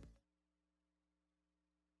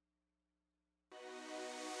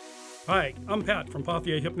 Hi, I'm Pat from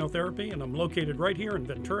Pothier Hypnotherapy, and I'm located right here in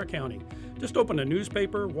Ventura County. Just open a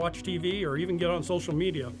newspaper, watch TV, or even get on social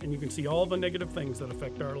media, and you can see all the negative things that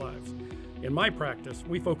affect our lives. In my practice,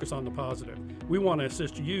 we focus on the positive. We want to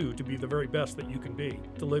assist you to be the very best that you can be,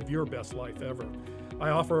 to live your best life ever. I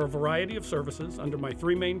offer a variety of services under my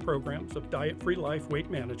 3 main programs of diet-free life, weight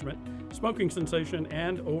management, smoking cessation,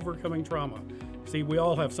 and overcoming trauma. See, we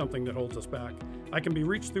all have something that holds us back. I can be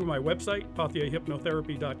reached through my website,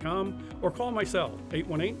 pothierhypnotherapy.com, or call my cell,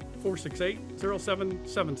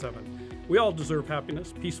 818-468-0777. We all deserve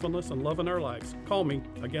happiness, peacefulness, and love in our lives. Call me.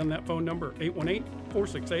 Again, that phone number,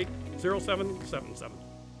 818-468-0777.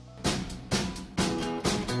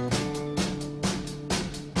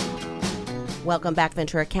 Welcome back,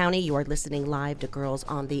 Ventura County. You are listening live to Girls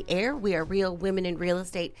on the Air. We are Real Women in Real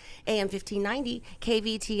Estate, AM 1590,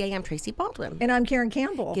 KVTA. I'm Tracy Baldwin. And I'm Karen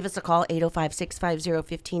Campbell. Give us a call,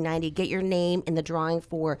 805-650-1590. Get your name in the drawing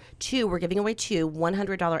for 2. We're giving away 2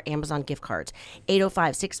 $100 Amazon gift cards.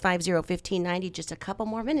 805-650-1590. Just a couple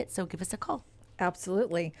more minutes, so give us a call.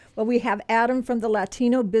 Absolutely. Well, we have Adam from the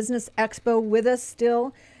Latino Business Expo with us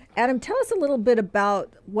still. Adam, tell us a little bit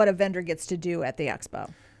about what a vendor gets to do at the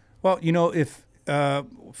expo. Well, you know, if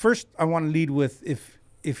first I want to lead with if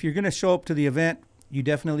you're going to show up to the event, you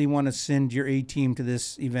definitely want to send your A team to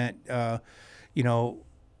this event. You know,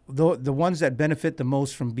 the ones that benefit the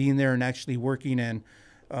most from being there and actually working and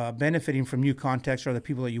benefiting from new contacts are the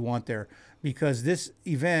people that you want there, because this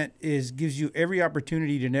event gives you every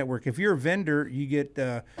opportunity to network. If you're a vendor, you get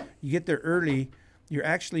there early. You're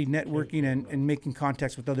actually networking and making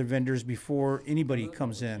contacts with other vendors before anybody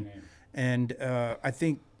comes in, and I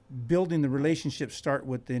think building the relationships start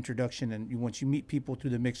with the introduction, and once you meet people through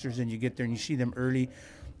the mixers and you get there and you see them early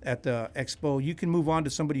at the expo, you can move on to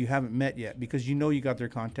somebody you haven't met yet, because you know you got their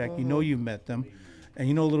contact, you know you've met them, and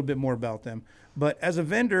you know a little bit more about them. But as a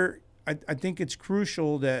vendor, I think it's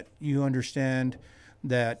crucial that you understand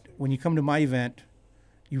that when you come to my event,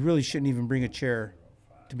 you really shouldn't even bring a chair,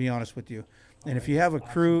 to be honest with you. And if you have a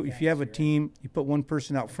crew, if you have a team, you put one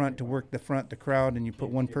person out front to work the crowd, and you put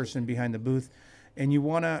one person behind the booth. And you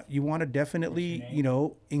wanna definitely, you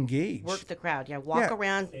know, engage. Work the crowd. Yeah, walk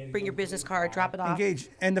around, bring your business card, drop it off. Engage.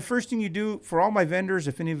 And the first thing you do, for all my vendors,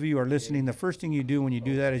 if any of you are listening, the first thing you do when you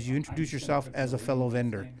do that is you introduce yourself as a fellow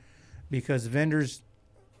vendor, because vendors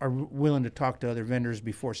are willing to talk to other vendors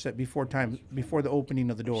before the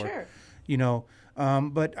opening of the door. Sure. You know,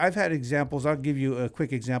 but I've had examples. I'll give you a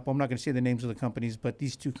quick example. I'm not going to say the names of the companies, but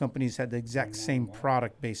these 2 companies had the exact same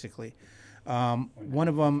product, basically. One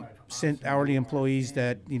of them sent hourly employees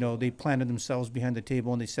that, you know, they planted themselves behind the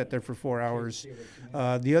table and they sat there for 4 hours.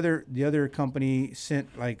 The other company sent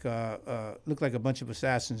looked like a bunch of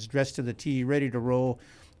assassins dressed to the T, ready to roll,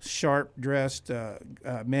 sharp dressed,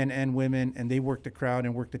 men and women, and they worked the crowd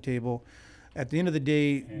and worked the table. At the end of the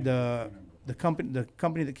day, the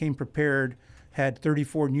company that came prepared had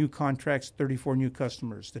 34 new contracts, 34 new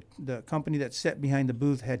customers. The company that sat behind the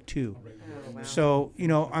booth had 2. Oh, wow. So, you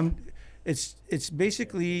know, It's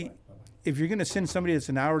basically, if you're going to send somebody that's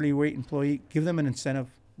an hourly rate employee, give them an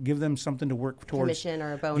incentive, give them something to work towards. Commission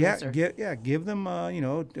or a bonus. Give them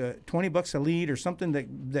 $20 a lead or something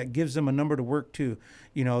that gives them a number to work to.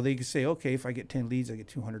 You know, they can say, okay, if I get 10 leads, I get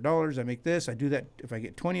 $200. I make this. I do that. If I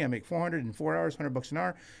get 20, I make $400 in 4 hours, $100 an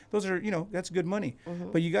hour. Those are, you know, that's good money.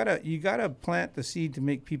 Mm-hmm. But you gotta plant the seed to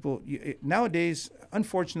make people. Nowadays,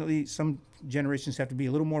 unfortunately, some generations have to be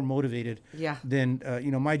a little more motivated than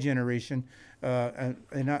my generation.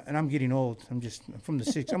 And I'm getting old. I'm from the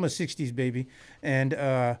 '60s. I'm a '60s baby, and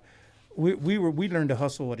we learned to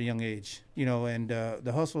hustle at a young age. You know, and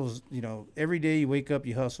the hustle's, you know, every day you wake up,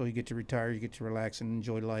 you hustle, you get to retire, you get to relax and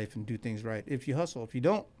enjoy life and do things right. If you hustle, if you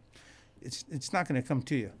don't, it's not going to come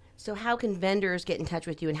to you. So how can vendors get in touch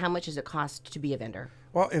with you, and how much does it cost to be a vendor?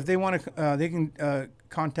 Well, if they want to, they can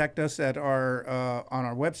contact us at our on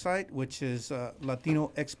our website, which is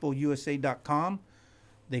LatinoExpoUSA.com.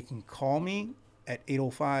 They can call me at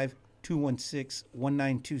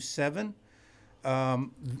 805-216-1927.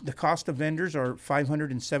 The cost of vendors are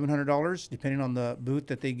 $500 and $700, depending on the booth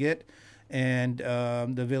that they get and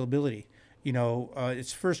the availability. You know,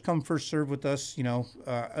 it's first come, first serve with us. You know,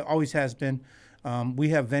 always has been. We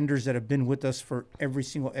have vendors that have been with us for every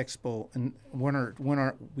single expo, and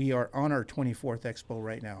we are on our 24th expo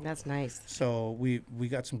right now. That's nice. So we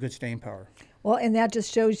got some good staying power. Well, and that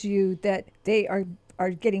just shows you that they are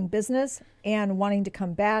getting business and wanting to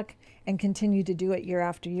come back and continue to do it year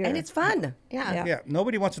after year. And it's fun. Yeah.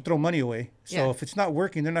 Nobody wants to throw money away. So if it's not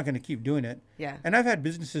working, they're not going to keep doing it. Yeah. And I've had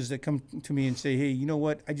businesses that come to me and say, hey, you know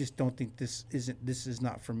what? I just don't think this is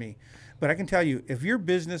not for me. But I can tell you, if your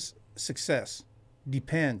business success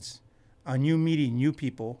depends on you meeting new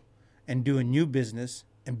people and doing new business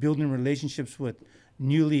and building relationships with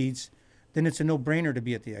new leads, then it's a no-brainer to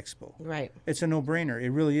be at the expo. Right. It's a no-brainer.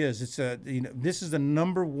 It really is. It's this is the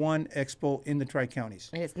 #1 expo in the Tri-Counties.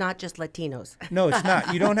 And it's not just Latinos. No, it's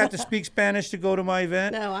not. You don't have to speak Spanish to go to my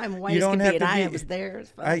event. No, I'm white You as don't can have be, to and I be- was there.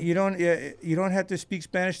 It's fun. You don't have to speak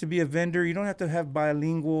Spanish to be a vendor. You don't have to have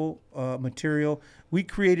bilingual material. We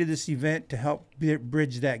created this event to help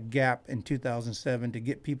bridge that gap in 2007 to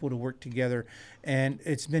get people to work together, and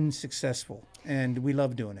it's been successful, and we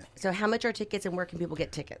love doing it. So how much are tickets, and where can people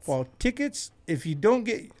get tickets? Well, tickets, if you don't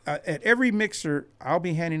get, at every mixer, I'll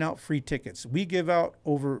be handing out free tickets. We give out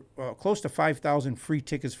over close to 5,000 free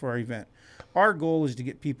tickets for our event. Our goal is to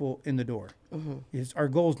get people in the door. Our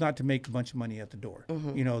goal is not to make a bunch of money at the door.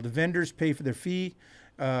 You know, the vendors pay for their fee.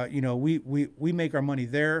 We make our money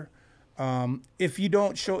there. If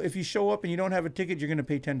you show up and you don't have a ticket, you're going to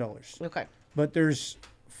pay $10. Okay. But there's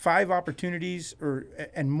 5 opportunities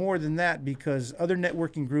and more than that, because other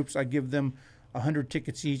networking groups, I give them 100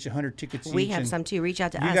 tickets each, 100 tickets each. We have some too. Reach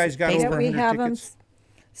out to us. You guys got Facebook. over we 100 have tickets. them.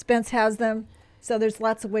 Spence has them. So there's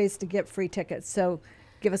lots of ways to get free tickets. So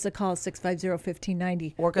give us a call,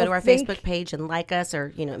 650-1590. Or go to our Facebook page and like us,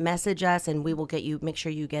 or message us, and we will make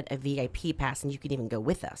sure you get a VIP pass, and you can even go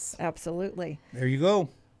with us. Absolutely. There you go.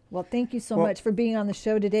 Well, thank you so Well- much for being on the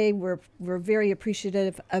show today. We're very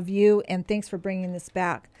appreciative of you, and thanks for bringing this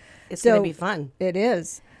back. It's going to be fun. It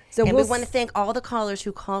is. So And we'll we want to thank all the callers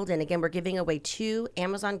who called in. Again, we're giving away 2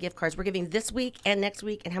 Amazon gift cards. We're giving this week and next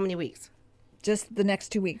week, and how many weeks? Just the next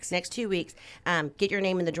 2 weeks. Next 2 weeks. Get your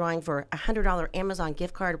name in the drawing for a $100 Amazon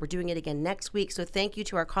gift card. We're doing it again next week. So thank you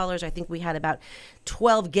to our callers. I think we had about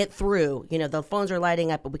 12 get through. The phones are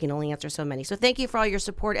lighting up, but we can only answer so many. So thank you for all your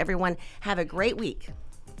support, everyone. Have a great week.